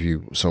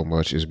HealthView so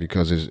much, is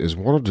because it's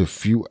one of the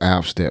few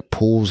apps that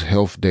pulls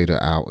health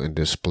data out and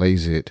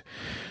displays it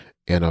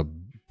in a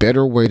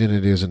better way than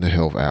it is in the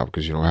health app,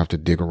 because you don't have to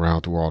dig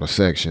around through all the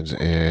sections,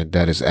 and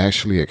that is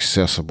actually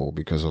accessible,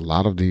 because a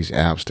lot of these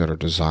apps that are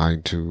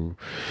designed to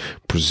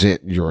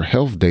present your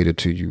health data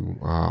to you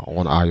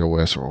on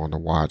iOS or on the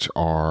watch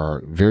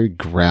are very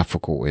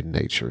graphical in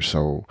nature.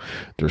 So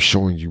they're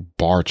showing you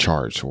bar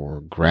charts or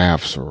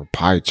graphs or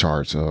pie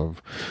charts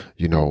of,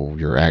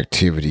 your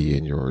activity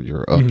and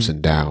your ups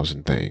and downs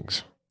and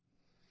things.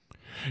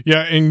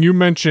 Yeah, and you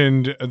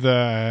mentioned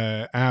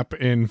the app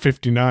in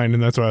 59,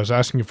 and that's why I was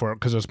asking you for it,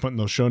 because I was putting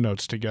those show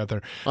notes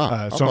together. So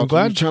I'm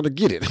glad. You trying to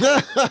get it.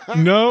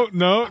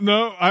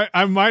 No.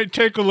 I might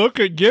take a look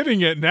at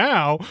getting it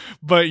now,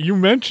 but you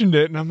mentioned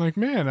it, and I'm like,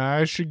 man,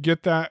 I should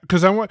get that,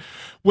 because I want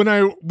when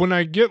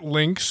I get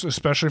links,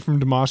 especially from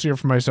Demasi or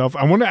for myself,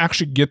 I want to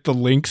actually get the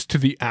links to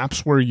the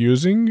apps we're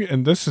using,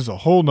 and this is a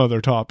whole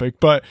nother topic.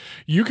 But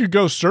you could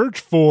go search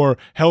for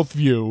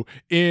HealthView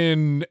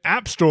in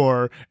App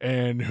Store,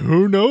 and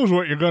who knows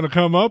what you're going to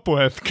come up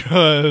with,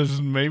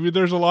 because maybe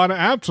there's a lot of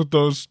apps with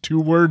those two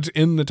words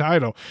in the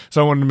title.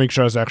 So I wanted to make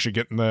sure I was actually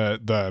getting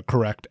the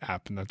correct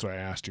app, and that's why I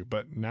asked you.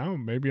 But now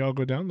maybe I'll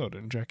go download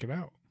it and check it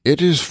out.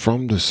 It is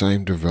from the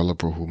same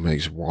developer who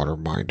makes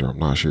Waterminder. I'm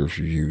not sure if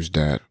you used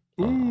that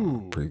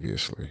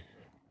previously.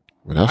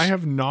 I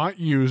have not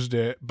used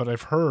it, but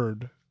I've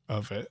heard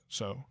of it.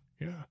 So,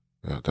 yeah.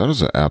 Yeah, that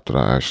is an app that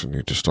I actually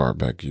need to start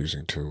back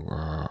using too.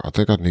 I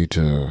think I need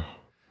to,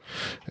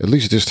 at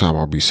least this time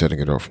I'll be setting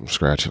it up from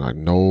scratch, and I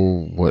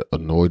know what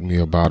annoyed me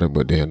about it,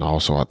 but then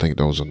also I think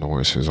those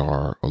annoyances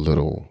are a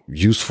little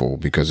useful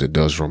because it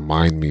does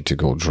remind me to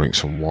go drink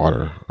some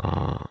water.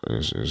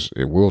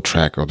 It will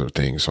track other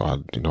things, so I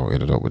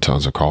ended up with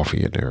tons of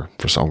coffee in there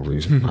for some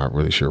reason. Not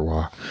really sure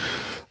why.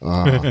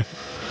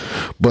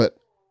 But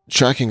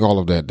tracking all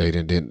of that data,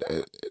 and then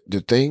the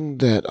thing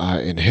that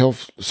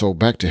so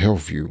back to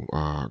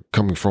HealthView,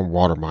 coming from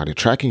Waterminder,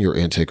 tracking your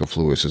intake of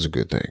fluids is a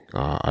good thing,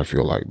 I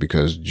feel like,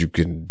 because you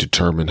can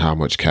determine how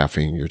much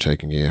caffeine you're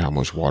taking in, how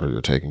much water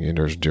you're taking in.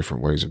 There's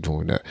different ways of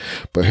doing that.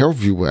 But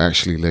HealthView will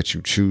actually let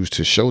you choose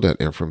to show that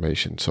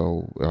information.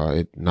 So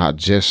it not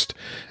just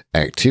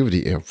activity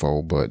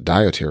info, but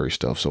dietary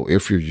stuff. So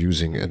if you're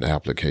using an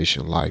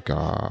application like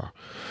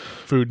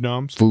Food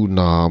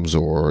Noms,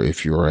 or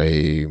if you're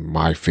a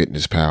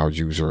MyFitnessPal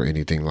user or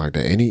anything like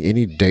that,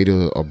 any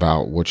data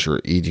about what you're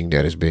eating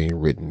that is being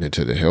written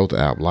into the health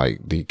app,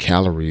 like the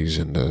calories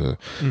and the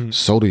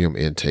sodium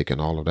intake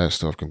and all of that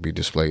stuff, can be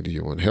displayed to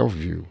you in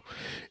HealthView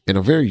in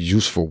a very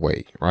useful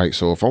way, right?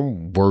 So if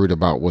I'm worried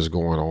about what's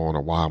going on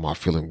or why am I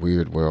feeling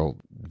weird, well,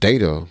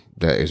 data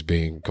that is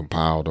being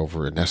compiled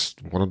over, and that's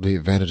one of the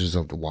advantages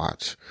of the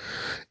watch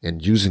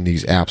and using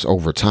these apps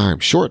over time.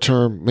 Short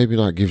term, maybe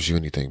not gives you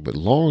anything, but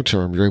long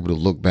term, you're able to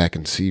look back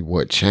and see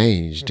what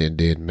changed and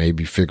then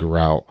maybe figure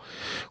out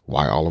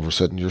why all of a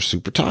sudden you're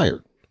super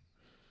tired.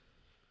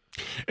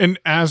 And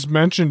as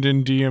mentioned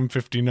in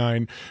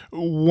DM59,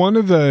 one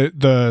of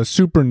the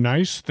super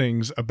nice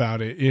things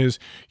about it is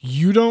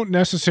you don't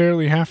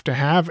necessarily have to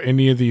have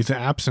any of these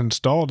apps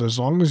installed. As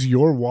long as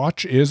your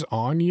watch is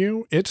on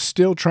you, it's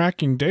still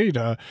tracking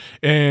data,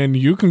 and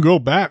you can go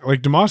back,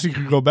 like Demasi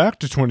could go back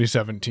to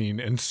 2017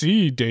 and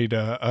see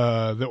data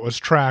that was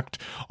tracked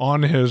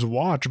on his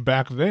watch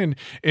back then,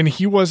 and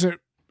he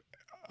wasn't,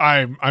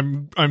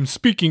 I'm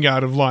speaking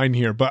out of line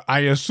here, but I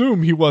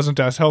assume he wasn't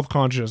as health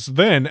conscious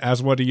then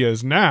as what he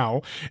is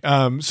now.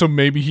 So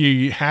maybe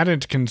he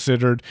hadn't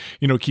considered,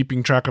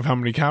 keeping track of how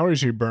many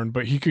calories he burned,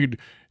 but he could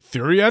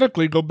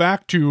theoretically go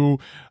back to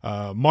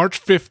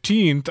March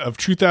 15th of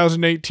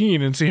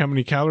 2018 and see how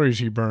many calories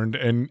he burned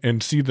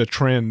and see the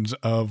trends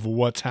of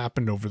what's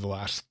happened over the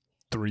last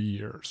 3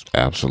 years.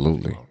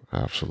 Absolutely.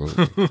 And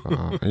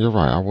you're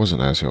right. I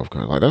wasn't as health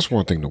conscious. Like, that's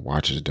one thing the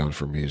watch has done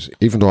for me, is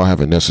even though I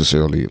haven't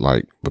necessarily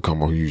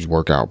become a huge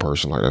workout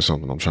person, that's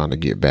something I'm trying to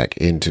get back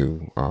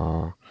into.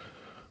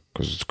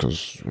 Cause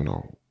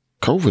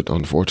COVID,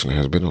 unfortunately,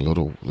 has been a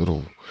little,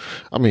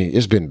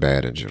 it's been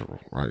bad in general,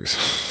 right?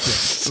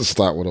 To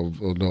start with,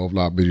 I'm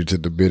not meaning to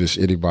diminish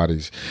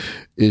anybody's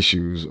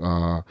issues.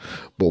 But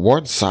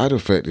one side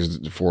effect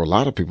is, for a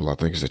lot of people, I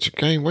think, is that you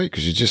gain weight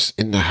because you're just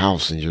in the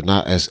house and you're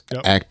not as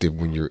active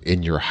when you're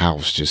in your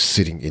house, just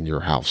sitting in your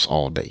house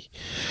all day.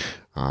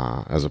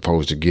 As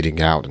opposed to getting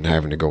out and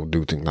having to go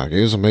do things. Like,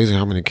 it's amazing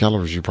how many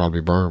calories you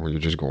probably burn when you're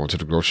just going to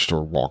the grocery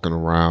store, walking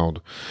around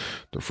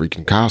the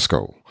freaking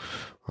Costco.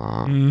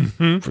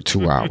 For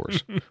 2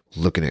 hours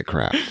looking at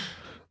crap.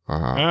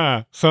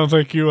 Sounds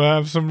like you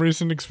have some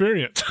recent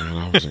experience.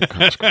 I was in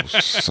Costco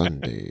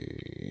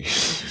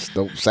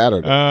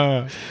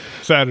Saturday.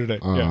 Saturday.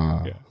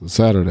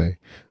 Saturday.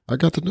 I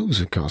got the news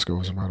in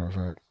Costco, as a matter of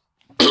fact.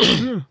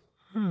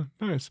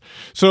 Nice.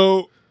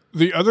 So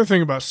the other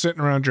thing about sitting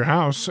around your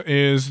house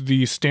is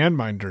the stand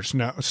reminders.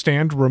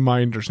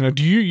 Now,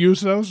 do you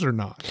use those or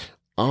not?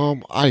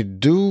 I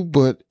do,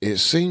 but it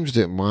seems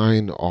that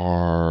mine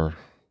are...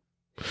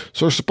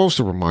 So it's supposed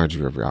to remind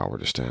you every hour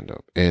to stand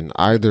up. And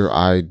either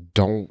I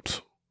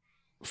don't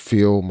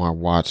feel my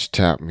watch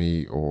tap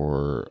me,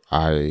 or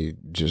I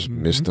just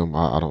miss them.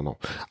 I don't know.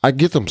 I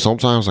get them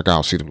sometimes. Like,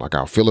 I'll see them. Like,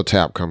 I'll feel a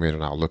tap come in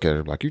and I'll look at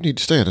it like, you need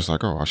to stand. It's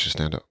like, oh, I should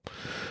stand up.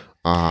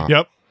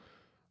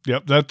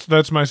 Yep.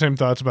 That's my same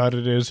thoughts about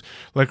it. Is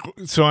like,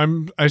 so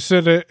I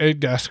sit at a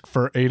desk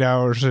for 8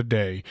 hours a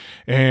day,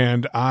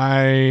 and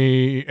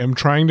I am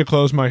trying to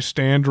close my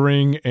stand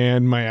ring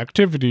and my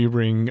activity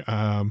ring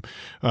on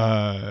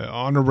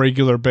a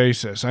regular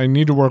basis. I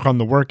need to work on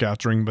the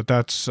workouts ring, but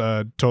that's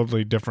a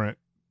totally different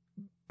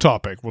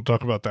topic. We'll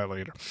talk about that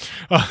later.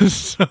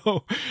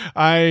 So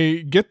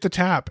I get the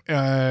tap.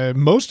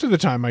 Most of the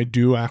time I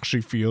do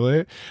actually feel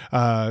it.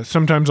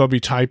 Sometimes I'll be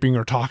typing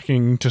or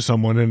talking to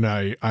someone and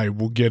I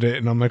will get it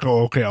and I'm like,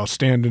 oh, okay, I'll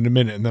stand in a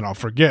minute and then I'll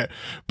forget.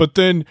 But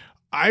then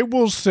I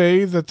will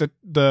say that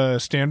the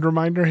stand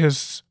reminder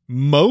has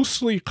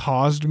mostly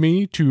caused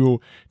me to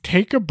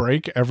take a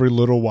break every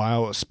little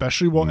while,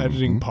 especially while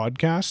editing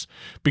podcasts,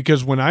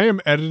 because when I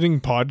am editing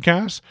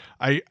podcasts,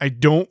 I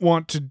don't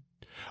want to,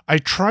 I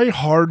try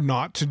hard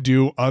not to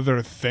do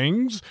other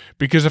things,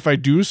 because if I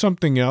do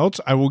something else,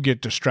 I will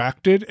get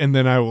distracted and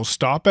then I will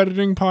stop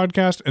editing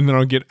podcast and then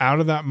I'll get out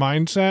of that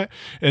mindset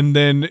and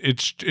then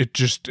it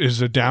just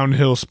is a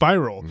downhill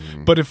spiral.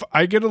 But if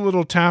I get a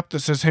little tap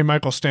that says, hey,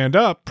 Michael, stand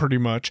up pretty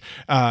much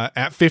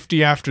at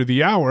 50 after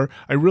the hour,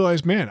 I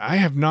realize, man, I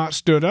have not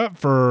stood up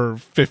for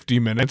 50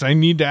 minutes. I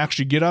need to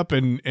actually get up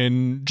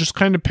and just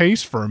kind of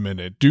pace for a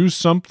minute, do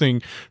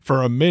something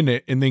for a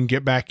minute and then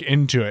get back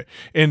into it.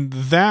 And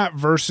that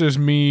versus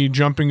me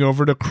jumping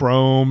over to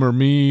Chrome or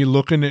me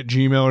looking at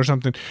Gmail or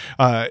something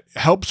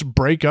helps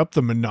break up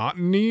the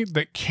monotony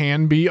that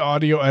can be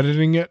audio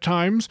editing at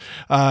times,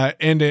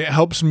 and it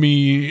helps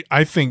me,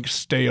 I think,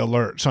 stay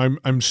alert. So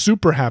I'm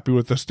super happy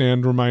with the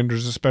stand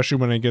reminders, especially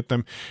when I get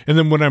them. And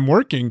then when I'm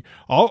working,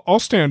 I'll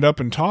stand up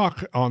and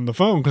talk on the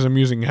phone because I'm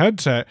using a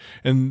headset,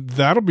 and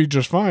that'll be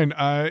just fine.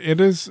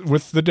 It is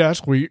with the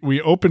desk.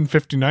 We opened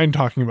 59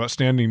 talking about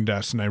standing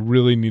desks, and I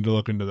really need to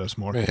look into this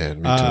more.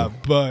 Man, me too.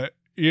 But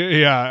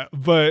yeah,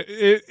 but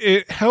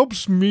it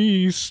helps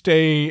me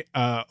stay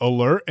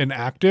alert and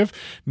active.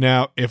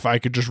 Now, if I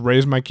could just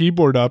raise my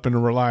keyboard up in a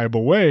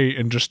reliable way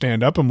and just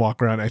stand up and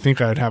walk around, I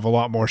think I'd have a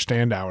lot more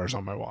stand hours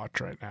on my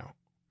watch right now.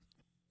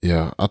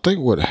 Yeah, I think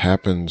what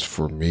happens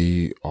for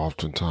me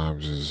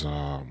oftentimes is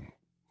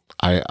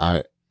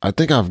I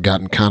think I've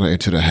gotten kind of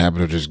into the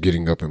habit of just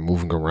getting up and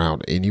moving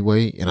around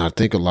anyway, and I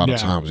think a lot of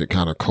times it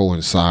kind of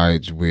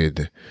coincides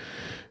with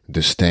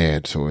the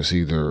stand. So it's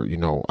either,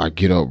 I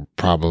get up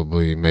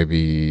probably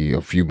maybe a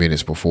few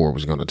minutes before it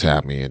was going to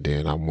tap me, and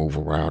then I move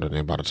around, and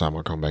then by the time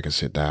I come back and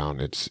sit down,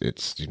 it's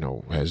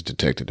has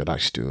detected that I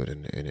stood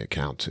and it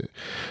counts it.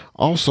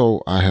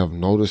 Also, I have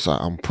noticed,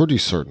 I'm pretty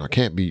certain,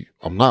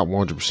 I'm not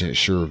 100%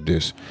 sure of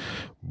this,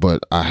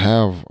 but I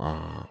have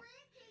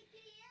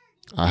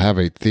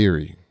a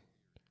theory.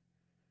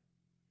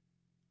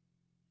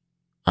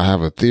 I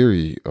have a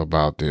theory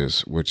about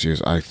this, which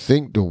is I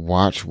think the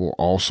watch will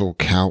also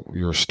count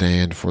your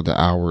stand for the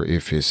hour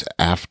if it's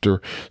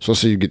after. So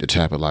say you get to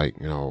tap at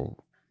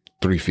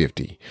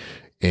 3:50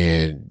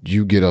 and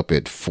you get up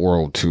at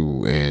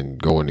 4:02 and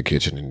go in the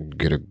kitchen and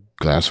get a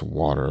glass of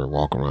water,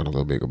 walk around a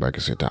little bit, go back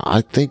and sit down.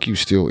 I think you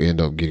still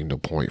end up getting the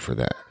point for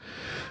that.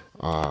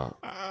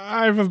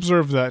 I've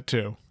observed that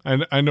too.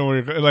 And I know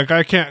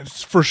I can't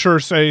for sure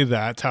say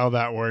that's how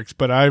that works,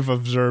 but I've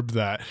observed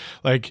that.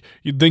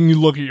 Then you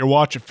look at your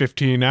watch at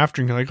 15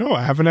 after and you're like, oh,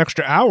 I have an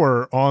extra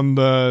hour on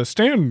the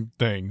stand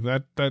thing.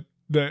 That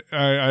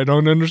I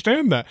don't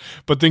understand that.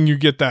 But then you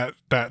get that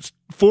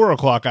 4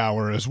 o'clock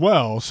hour as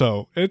well.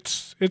 So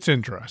it's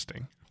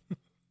interesting.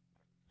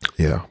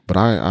 Yeah, but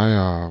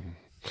I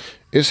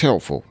it's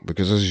helpful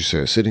because, as you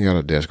said, sitting at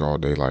a desk all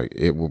day,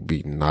 it would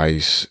be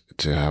nice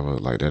to have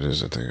that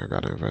is a thing I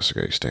got to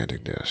investigate,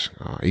 standing desk.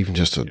 Even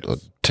just a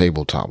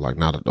tabletop,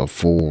 not a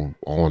full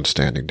on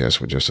standing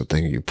desk, but just a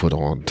thing you put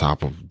on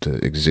top of the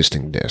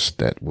existing desk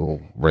that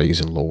will raise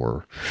and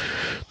lower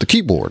the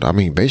keyboard. I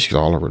mean, basically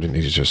all I really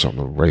need is just something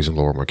to raise and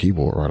lower my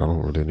keyboard, right? I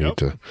don't really need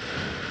to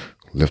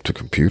lift the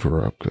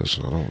computer up because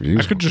I don't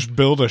use it. I could just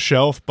build a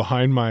shelf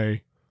behind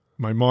my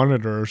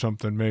monitor or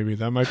something. Maybe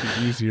that might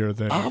be easier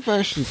than I've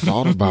actually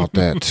thought about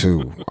that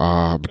too,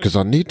 because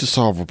I need to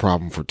solve a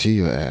problem for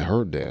Tia at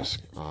her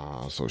desk,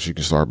 so she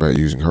can start back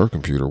using her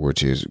computer,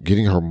 which is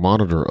getting her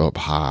monitor up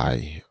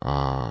high,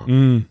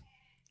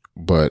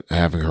 but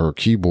having her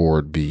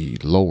keyboard be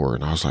lower.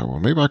 And I was like,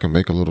 well, maybe I can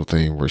make a little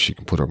thing where she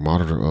can put her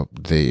monitor up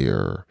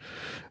there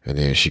and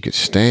then she could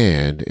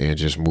stand and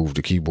just move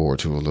the keyboard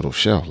to a little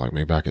shelf.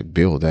 Maybe I could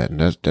build that, and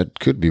that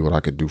could be what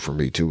I could do for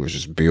me too, is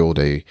just build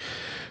a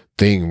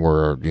thing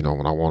where,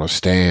 when I want to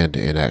stand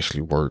and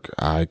actually work,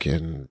 I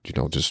can,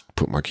 just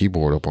put my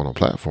keyboard up on a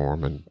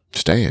platform and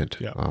stand.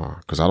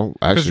 Because I don't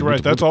actually. Because you're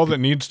right. That's all that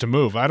needs to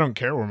move. I don't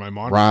care where my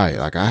monitor. Right.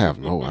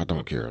 I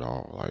don't care at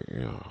all.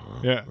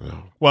 Yeah.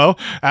 Well,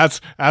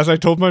 as I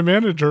told my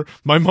manager,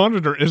 my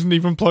monitor isn't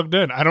even plugged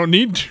in. I don't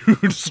need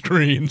two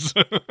screens.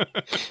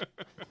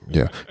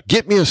 Yeah.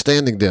 Get me a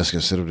standing desk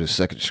instead of this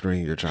second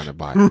screen you're trying to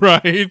buy.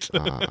 Right.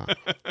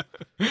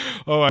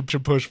 Oh, I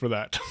should push for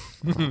that.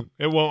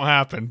 It won't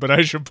happen, but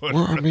I should push.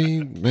 Well,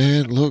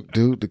 man, look,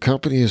 dude, the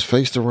company is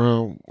focused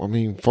on,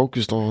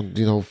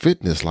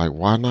 fitness.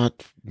 Why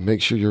not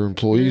make sure your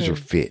employees are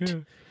fit? Yeah.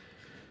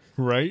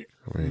 Right.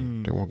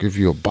 They won't give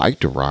you a bike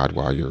to ride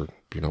while you're,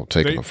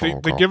 taking a phone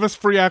call. They give us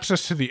free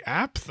access to the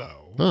app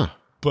though. Huh.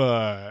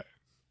 But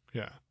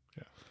yeah.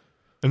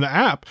 And the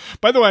app,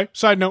 by the way,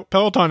 side note,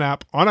 Peloton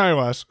app on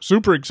iOS,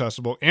 super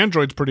accessible.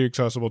 Android's pretty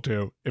accessible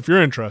too, if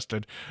you're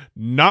interested.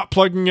 Not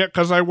plugging it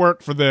because I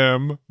work for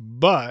them,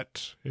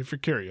 but if you're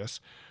curious.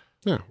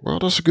 Yeah, well,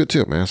 that's a good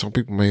tip, man. Some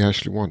people may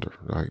actually wonder,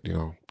 right? You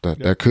know,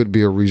 that could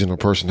be a reason a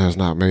person has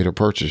not made a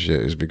purchase yet,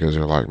 is because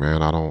they're like,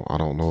 man, I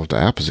don't know if the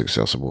app is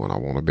accessible, and I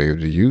want to be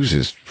able to use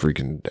this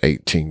freaking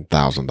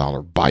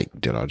 $18,000 bike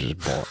that I just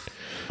bought.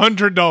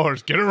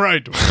 $100, get it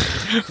right.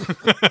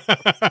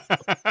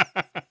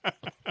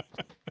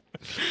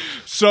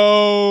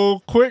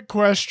 So, quick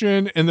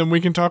question, and then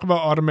we can talk about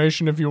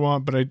automation if you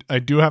want, but I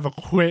do have a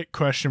quick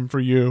question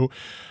for you.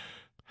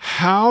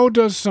 How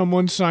does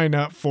someone sign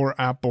up for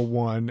Apple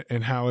One,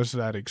 and how is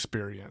that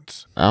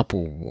experience?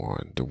 Apple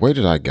One, the way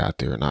that I got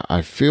there, and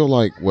I feel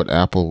like what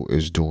Apple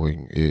is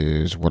doing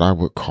is what I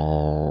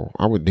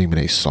would deem it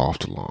a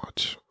soft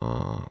launch,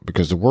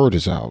 because the word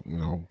is out. You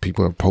know,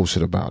 people have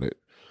posted about it.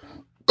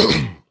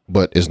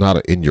 But it's not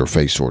an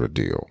in-your-face sort of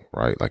deal,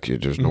 right? Like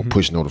there's no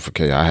push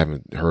notification. I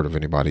haven't heard of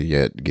anybody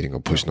yet getting a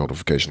push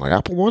notification like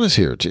Apple One is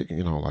here,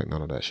 you know, like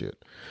none of that shit.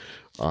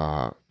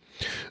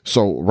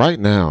 So right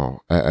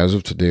now, as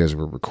of today, as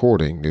we're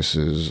recording, this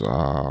is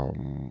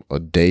a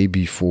day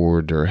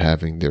before they're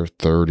having their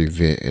third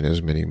event in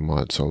as many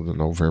months. So the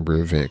November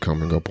event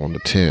coming up on the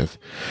 10th.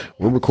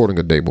 We're recording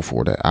a day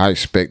before that. I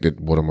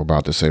expected what I'm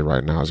about to say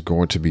right now is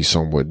going to be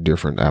somewhat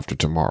different after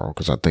tomorrow,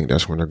 because I think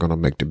that's when they're going to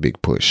make the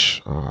big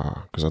push.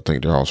 Because I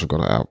think they're also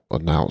going to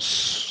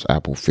announce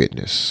Apple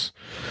Fitness.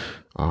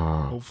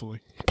 Hopefully.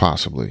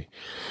 Possibly.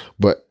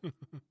 But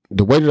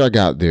the way that I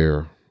got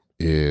there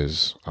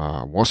is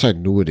once I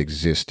knew it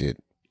existed,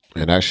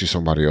 and actually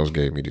somebody else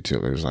gave me the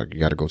tip. It was like, you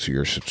got to go to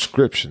your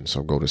subscription.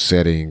 So go to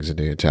settings and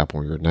then tap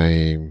on your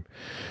name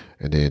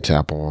and then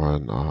tap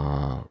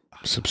on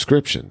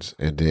subscriptions.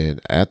 And then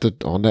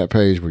on that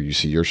page where you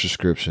see your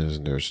subscriptions,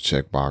 and there's a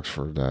checkbox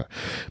for that.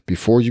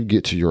 Before you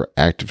get to your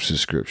active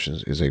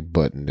subscriptions is a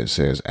button that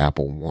says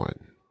Apple One.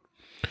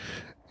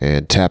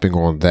 And tapping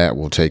on that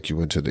will take you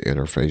into the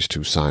interface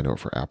to sign up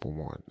for Apple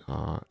One.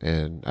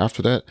 And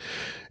after that,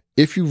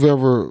 if you've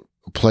ever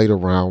played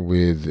around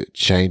with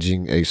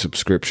changing a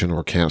subscription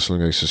or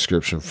canceling a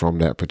subscription from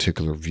that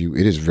particular view,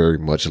 it is very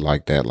much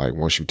like that. Like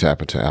once you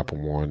tap into Apple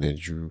One and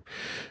you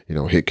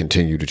hit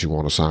continue that you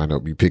want to sign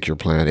up, you pick your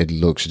plan. It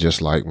looks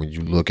just like when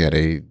you look at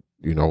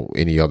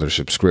any other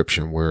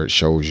subscription where it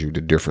shows you the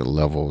different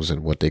levels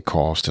and what they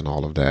cost and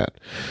all of that.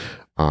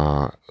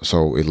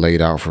 So it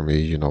laid out for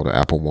me, the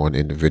Apple One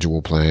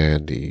individual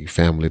plan, the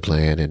family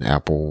plan, and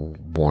Apple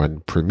One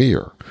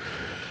Premier.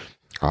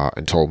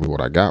 And told me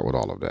what I got with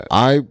all of that.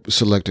 I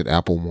selected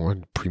Apple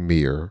One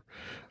Premier,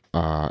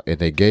 and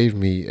they gave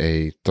me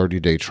a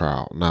 30-day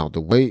trial. Now,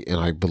 and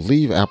I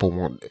believe Apple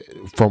One,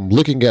 from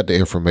looking at the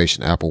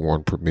information, Apple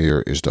One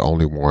Premier is the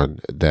only one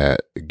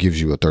that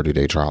gives you a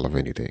 30-day trial of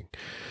anything.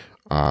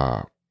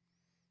 Well,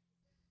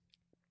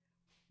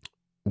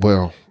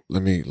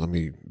 let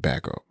me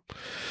back up.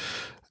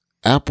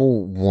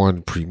 Apple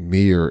One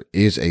Premier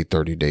is a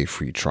 30-day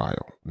free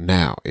trial.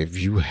 Now, if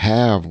you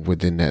have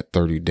within that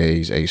 30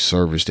 days a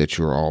service that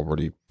you're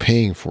already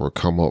paying for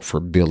come up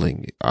for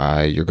billing,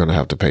 you're going to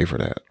have to pay for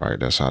that, right?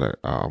 That's how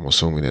I'm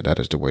assuming that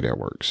is the way that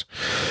works.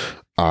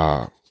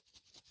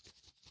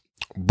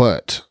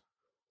 But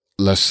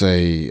let's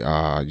say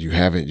you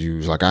haven't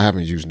used, like I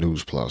haven't used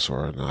News Plus,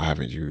 or I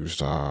haven't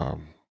used,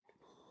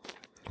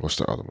 what's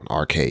the other one?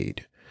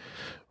 Arcade.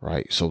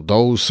 Right. So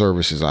those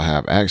services I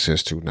have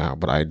access to now,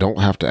 but I don't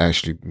have to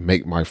actually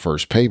make my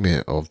first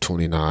payment of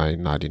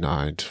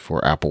 $29.99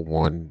 for Apple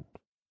One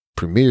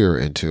Premier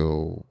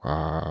until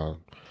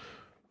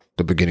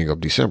the beginning of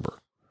December.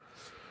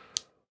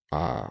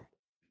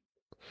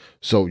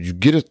 So you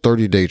get a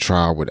 30-day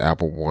trial with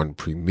Apple One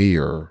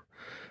Premier,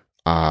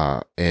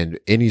 and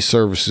any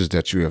services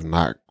that you're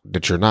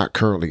not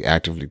currently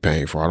actively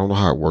paying for. I don't know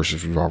how it works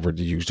if you've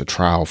already used a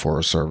trial for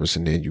a service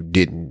and then you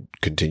didn't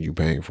continue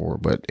paying for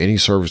it, but any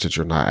service that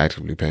you're not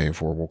actively paying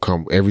for will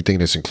come, everything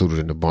that's included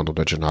in the bundle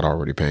that you're not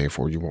already paying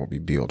for, you won't be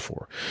billed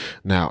for.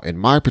 Now, in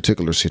my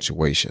particular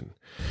situation,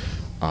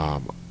 I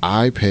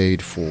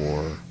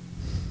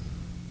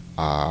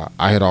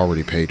had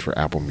already paid for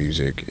Apple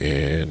Music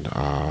and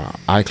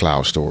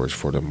iCloud storage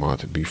for the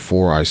month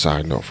before I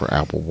signed up for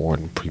Apple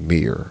One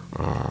Premier,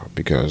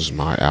 because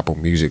my Apple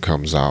Music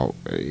comes out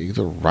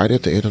either right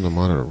at the end of the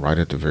month or right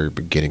at the very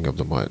beginning of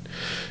the month.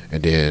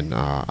 And then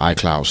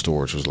iCloud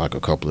storage was like a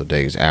couple of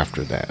days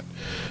after that,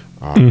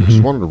 which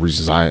is one of the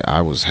reasons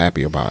I was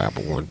happy about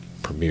Apple One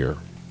Premier,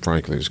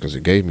 frankly, is because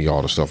it gave me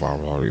all the stuff I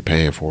was already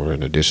paying for,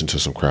 in addition to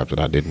some crap that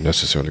I didn't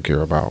necessarily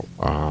care about,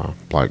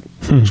 like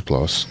News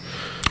Plus.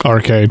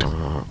 Arcade.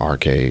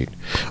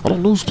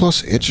 On News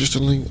Plus,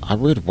 interestingly, I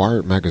read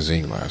Wired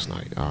magazine last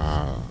night.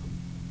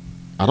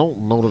 I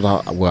don't know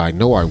that I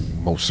know I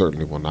most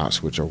certainly will not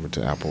switch over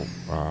to Apple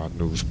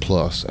News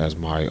Plus as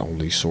my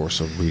only source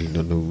of reading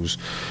the news.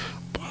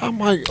 But I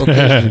might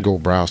occasionally go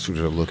browse through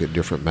to look at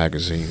different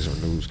magazines or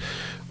news.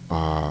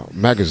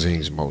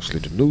 Magazines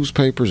mostly. The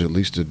newspapers, at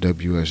least the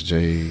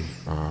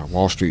WSJ,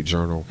 Wall Street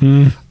Journal.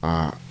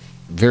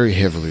 very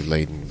heavily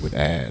laden with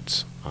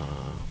ads.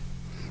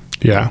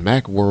 Yeah.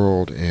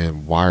 Macworld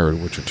and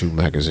Wired, which are two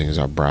magazines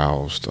I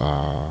browsed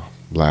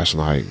last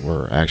night,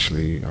 were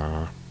actually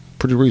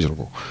pretty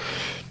reasonable.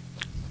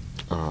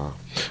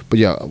 But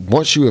yeah,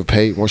 once you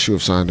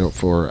have signed up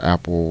for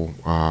Apple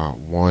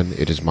One,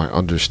 it is my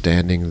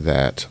understanding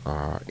that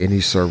any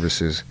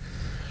services.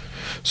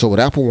 So with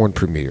Apple One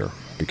Premiere,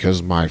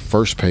 because my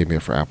first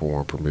payment for Apple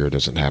One Premiere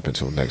doesn't happen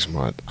until next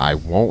month, I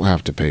won't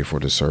have to pay for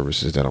the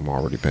services that I'm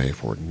already paying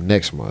for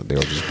next month.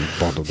 They'll just be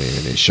bundled in,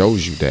 and it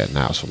shows you that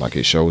now. So like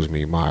it shows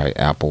me my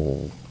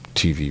Apple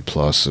TV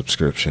Plus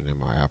subscription and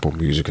my Apple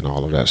Music and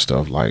all of that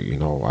stuff. Like, you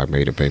know, I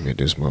made a payment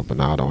this month, but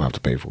now I don't have to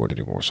pay for it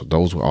anymore. So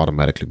those will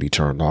automatically be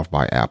turned off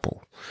by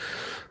Apple.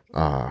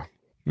 Okay.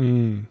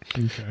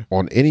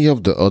 On any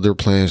of the other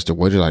plans, the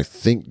way that I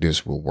think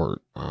this will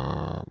work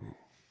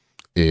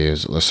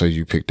is, let's say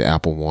you pick the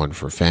Apple One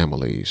for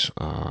families.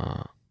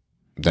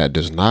 That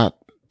does not,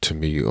 to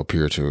me,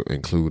 appear to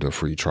include a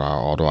free trial,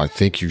 although I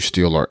think you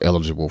still are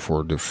eligible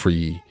for the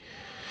free.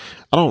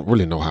 I don't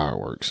really know how it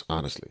works,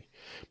 honestly.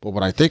 But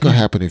what I think will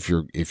happen if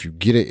you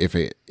get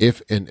it,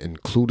 if an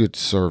included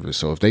service,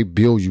 so if they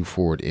bill you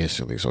for it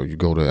instantly, so you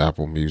go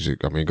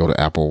to go to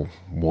Apple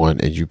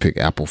One and you pick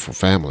Apple for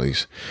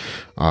Families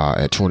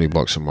at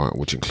 $20 a month,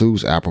 which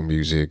includes Apple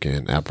Music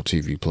and Apple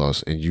TV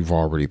Plus, and you've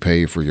already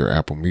paid for your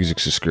Apple Music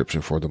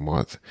subscription for the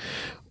month.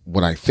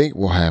 What I think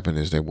will happen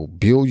is they will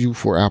bill you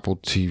for Apple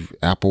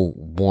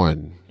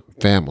One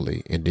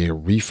Family and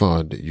then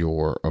refund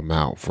your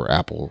amount for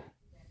Apple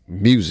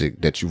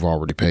Music that you've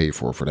already paid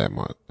for that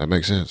month. That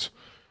makes sense?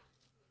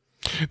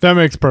 That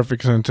makes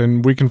perfect sense,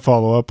 and we can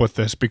follow up with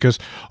this because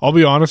I'll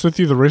be honest with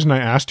you, the reason I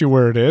asked you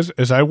where it is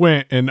I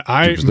went and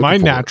my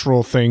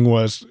natural thing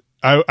was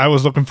I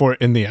was looking for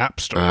it in the App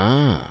Store.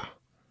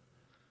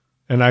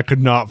 And I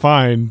could not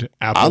find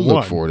Apple One. I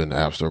looked for it in the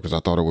App Store because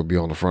I thought it would be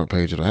on the front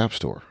page of the App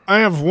Store. I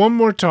have one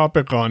more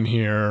topic on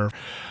here.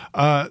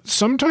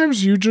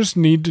 Sometimes you just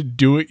need to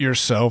do it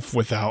yourself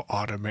without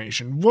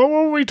automation. What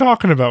were we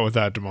talking about with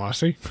that,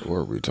 Demasi? What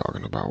were we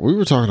talking about? We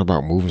were talking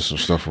about moving some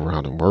stuff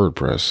around in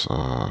WordPress.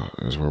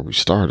 Is where we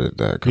started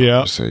that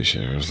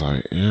conversation. It was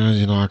like,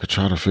 I could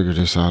try to figure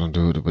this out and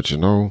do it, but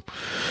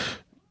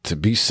to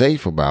be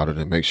safe about it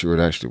and make sure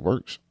it actually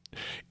works.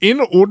 In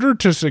order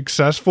to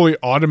successfully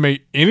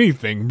automate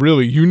anything,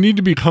 really, you need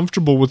to be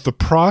comfortable with the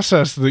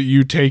process that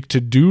you take to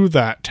do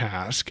that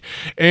task.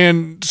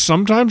 And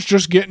sometimes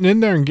just getting in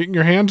there and getting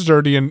your hands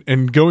dirty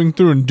and going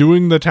through and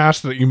doing the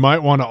task that you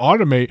might want to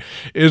automate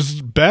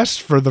is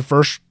best for the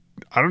first,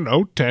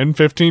 10,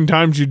 15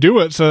 times you do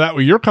it, so that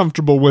way you're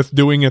comfortable with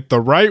doing it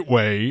the right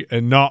way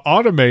and not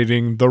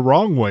automating the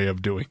wrong way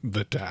of doing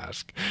the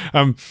task.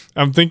 I'm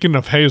thinking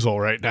of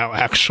Hazel right now,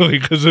 actually,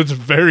 because it's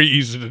very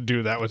easy to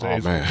do that with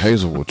Hazel. Oh, man,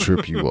 Hazel will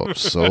trip you up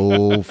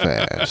so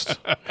fast.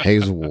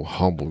 Hazel will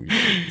humble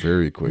you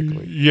very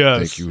quickly.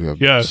 Yes. Think you have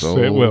been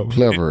so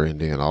clever, and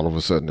then all of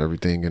a sudden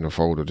everything in the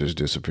folder just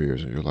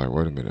disappears, and you're like,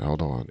 wait a minute,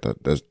 hold on.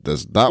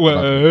 That's not what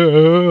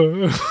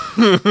And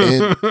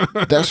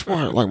that's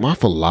why, like, my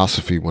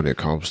philosophy when it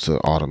comes to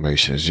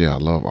automation is, I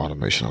love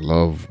automation. I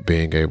love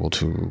being able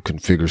to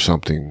configure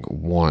something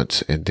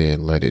once and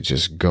then let it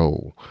just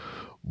go.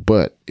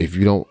 But if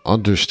you don't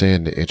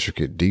understand the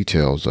intricate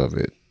details of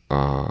it,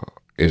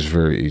 it's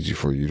very easy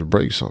for you to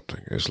break something.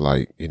 It's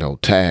like,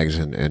 tags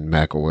in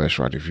Mac OS,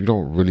 right? If you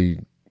don't really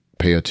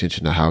pay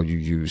attention to how you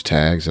use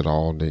tags at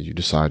all, and then you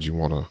decide you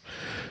want to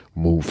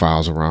move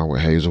files around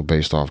with Hazel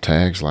based off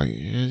tags, like,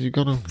 you're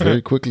going to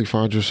very quickly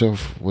find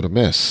yourself with a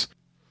mess.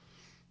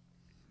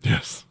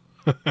 Yes.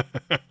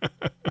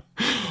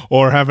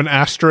 Or have an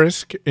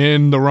asterisk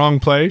in the wrong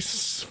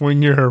place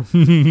when you're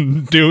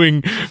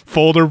doing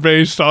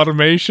folder-based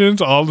automations.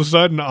 All of a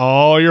sudden,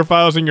 all your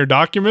files and your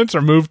documents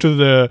are moved to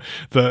the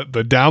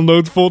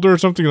downloads folder or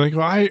something. Like,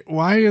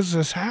 why is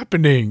this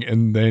happening?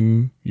 And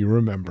then you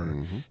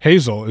remember.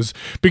 Hazel is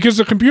because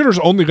the computer's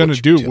only going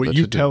to do what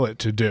you tell it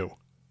to do.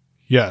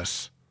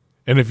 Yes.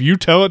 And if you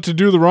tell it to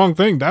do the wrong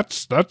thing,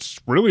 that's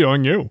really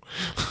on you.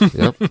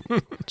 Yep.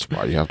 That's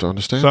why you have to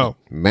understand. So,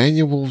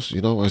 manuals,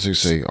 as they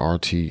say,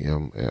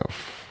 RTMF.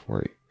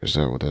 Wait, is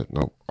that what that?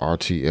 No,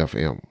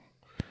 RTFM.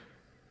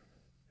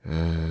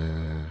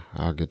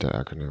 I'll get the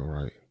acronym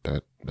right.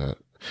 That.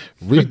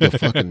 Read the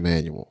fucking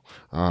manual.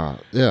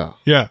 Yeah.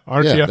 Yeah,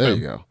 RTFM. Yeah, there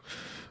you go.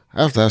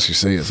 I have to actually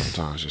say it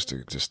sometimes just to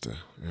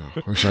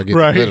make sure I get the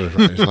letters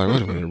right. It's like,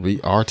 wait a minute,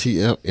 read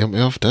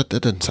RTMF? That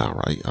doesn't sound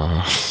right.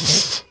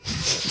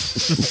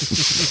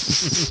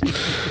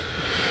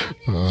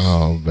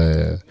 Oh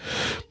man,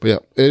 but yeah,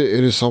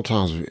 it is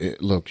sometimes.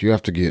 Look, you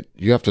have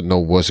to know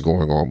what's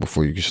going on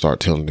before you can start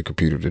telling the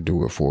computer to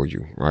do it for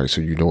you, right?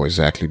 So you know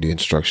exactly the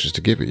instructions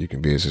to give it. You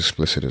can be as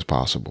explicit as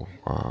possible,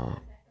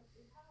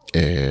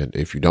 and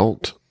if you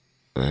don't,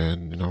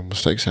 and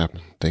mistakes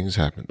happen, things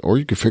happen, or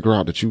you can figure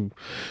out that you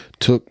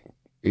took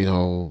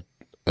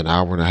an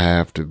hour and a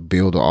half to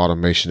build an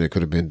automation that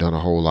could have been done a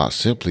whole lot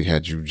simply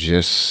had you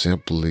just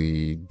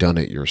simply done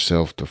it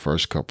yourself the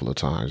first couple of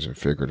times and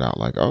figured out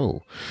like,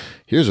 oh,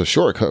 here's a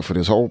shortcut for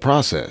this whole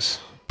process.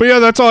 But yeah,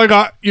 that's all I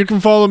got. You can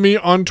follow me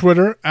on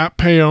Twitter at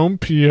Payown,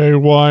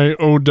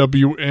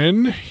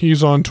 Payown.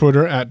 He's on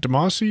Twitter at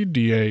Damashe,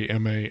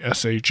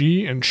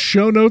 Damashe. And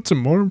show notes and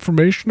more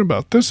information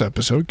about this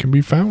episode can be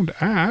found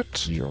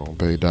at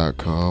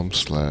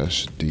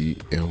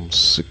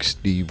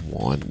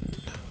yourownpay.com/DM61.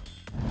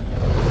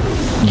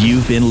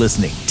 You've been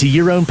listening to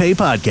Your Own Pay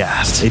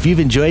Podcast. If you've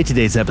enjoyed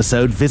today's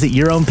episode, visit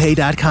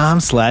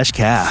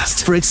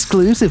yourownpay.com/cast for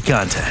exclusive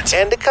content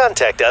and to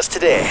contact us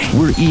today.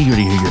 We're eager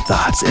to hear your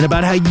thoughts and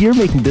about how you're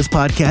making this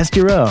podcast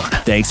your own.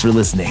 Thanks for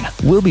listening.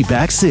 We'll be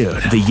back soon.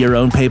 The Your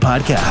Own Pay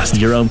Podcast,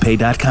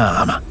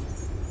 yourownpay.com.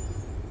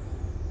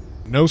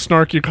 no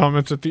snarky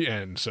comments at the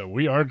end, so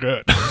we are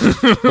good.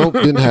 Nope,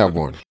 didn't have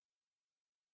one.